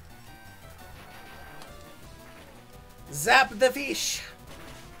 Zap the fish!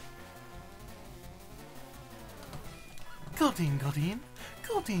 Goldeen, Goldeen.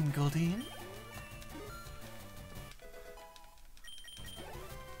 Goldeen, Goldeen.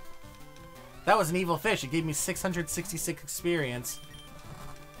 That was an evil fish. It gave me 666 experience.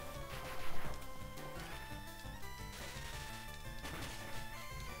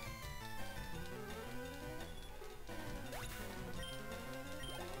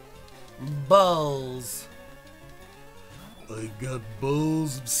 Balls. I got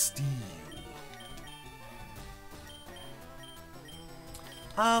balls of steel.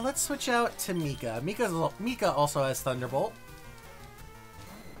 Let's switch out to Mika. Mika also has Thunderbolt.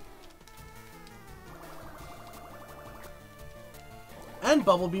 And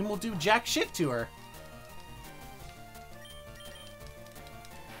Bubble Beam will do jack shit to her.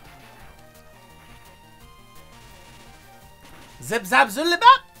 Zip zap zulibap!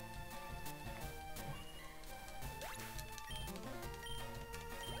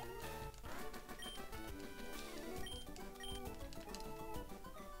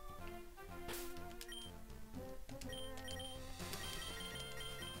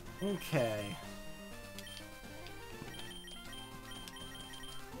 Okay.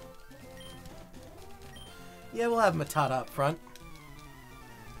 Yeah, we'll have Matata up front.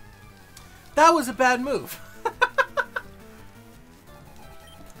 That was a bad move.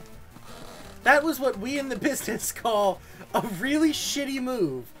 That was what we in the business call a really shitty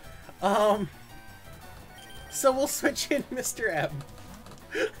move. So we'll switch in Mr. M.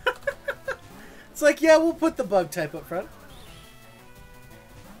 It's like, yeah, we'll put the bug type up front.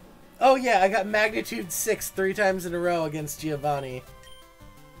 Oh yeah, I got Magnitude 6 3 times in a row against Giovanni.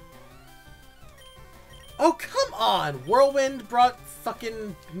 Oh, come on! Whirlwind brought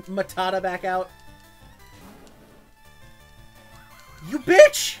fucking Matata back out. You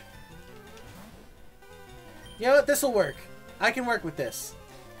bitch! You know what? This'll work. I can work with this.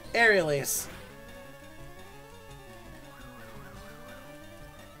 Aerial Ace.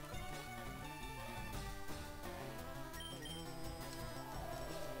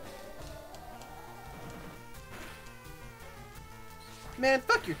 Man,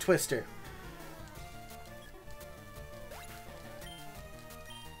 fuck your Twister.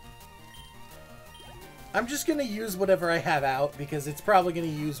 I'm just gonna use whatever I have out, because it's probably gonna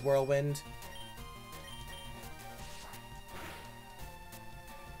use Whirlwind.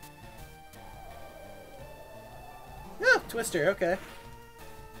 Oh, Twister, okay.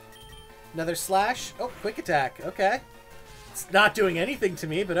 Another slash. Oh, quick attack, okay. It's not doing anything to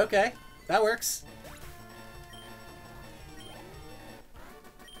me, but okay. That works.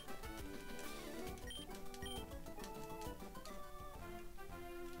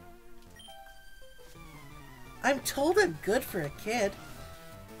 I'm told I'm good for a kid.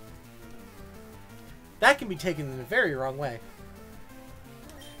 That can be taken in a very wrong way.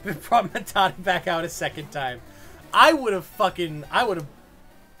 Brought Matata back out a second time. I would have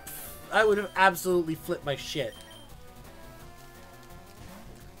absolutely flipped my shit.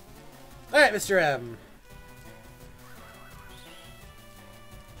 Alright, Mr. M.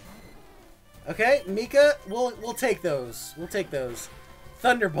 Okay, Mika, we'll take those. We'll take those.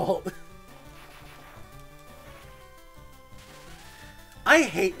 Thunderbolt. I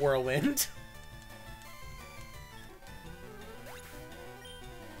hate Whirlwind.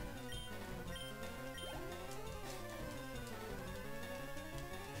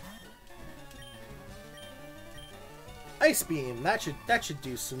 Ice Beam. That should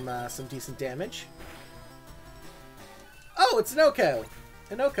do some decent damage. Oh, it's an Oko.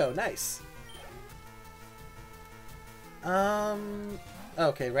 An Oko, nice.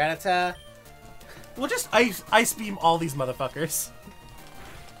 Okay, Rattata. We'll just ice beam all these motherfuckers.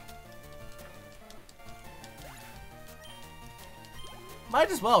 Might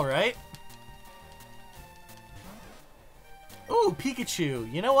as well, right? Ooh,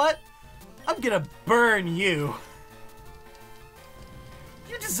 Pikachu. You know what? I'm gonna burn you.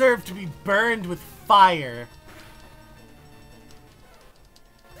 You deserve to be burned with fire.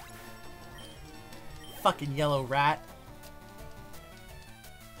 Fucking yellow rat.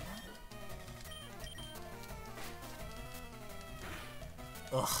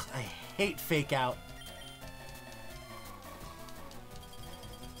 Ugh, I hate Fake Out.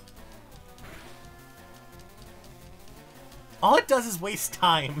 All it does is waste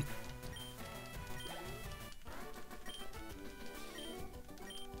time.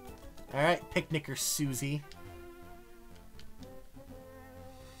 Alright, Picnicker Susie.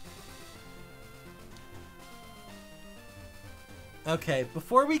 Okay,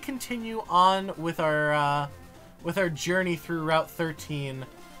 before we continue on with our journey through Route 13,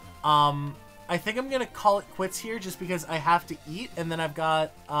 I think I'm gonna call it quits here just because I have to eat, and then I've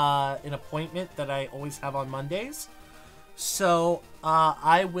got an appointment that I always have on Mondays. So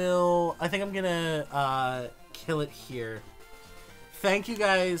I think I'm gonna kill it here. Thank you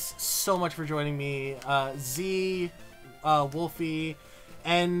guys so much for joining me. Z, Wolfie,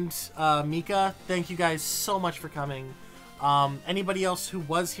 and Mika, thank you guys so much for coming. Anybody else who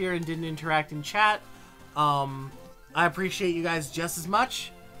was here and didn't interact in chat, I appreciate you guys just as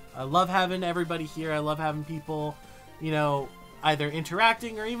much. I love having everybody here. I love having people, you know, either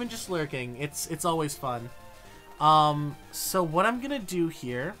interacting or even just lurking. It's always fun. So what I'm gonna do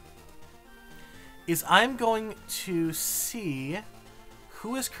here is I'm going to see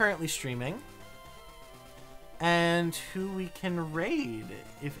who is currently streaming and who we can raid,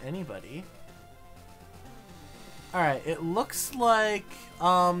 if anybody. Alright, it looks like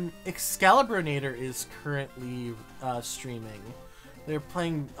Excaliburnator is currently streaming. They're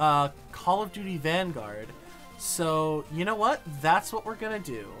playing Call of Duty Vanguard. So, you know what? That's what we're gonna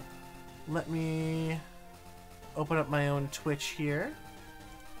do. Let me open up my own Twitch here.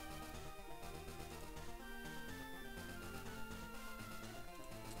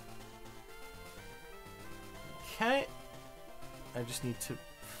 Okay. I just need to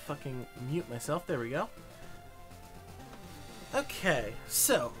fucking mute myself. There we go. Okay,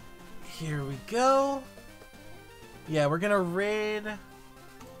 so here we go. Yeah, we're gonna raid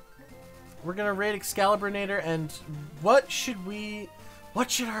Excaliburnator, and what should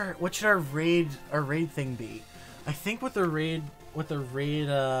our raid thing be? I think what the raid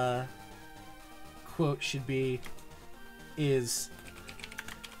quote should be is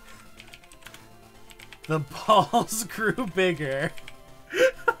the balls grew bigger.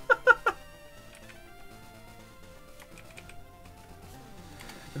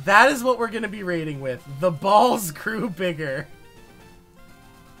 That is what we're going to be raiding with. The balls grew bigger.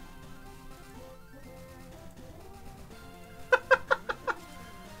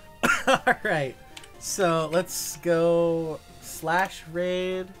 Alright. So, let's go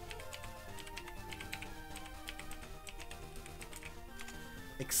 /raid.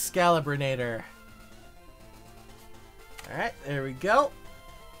 Excaliburnator. Alright, there we go.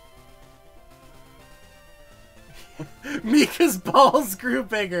 Mika's balls grew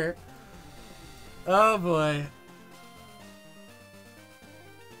bigger. Oh boy.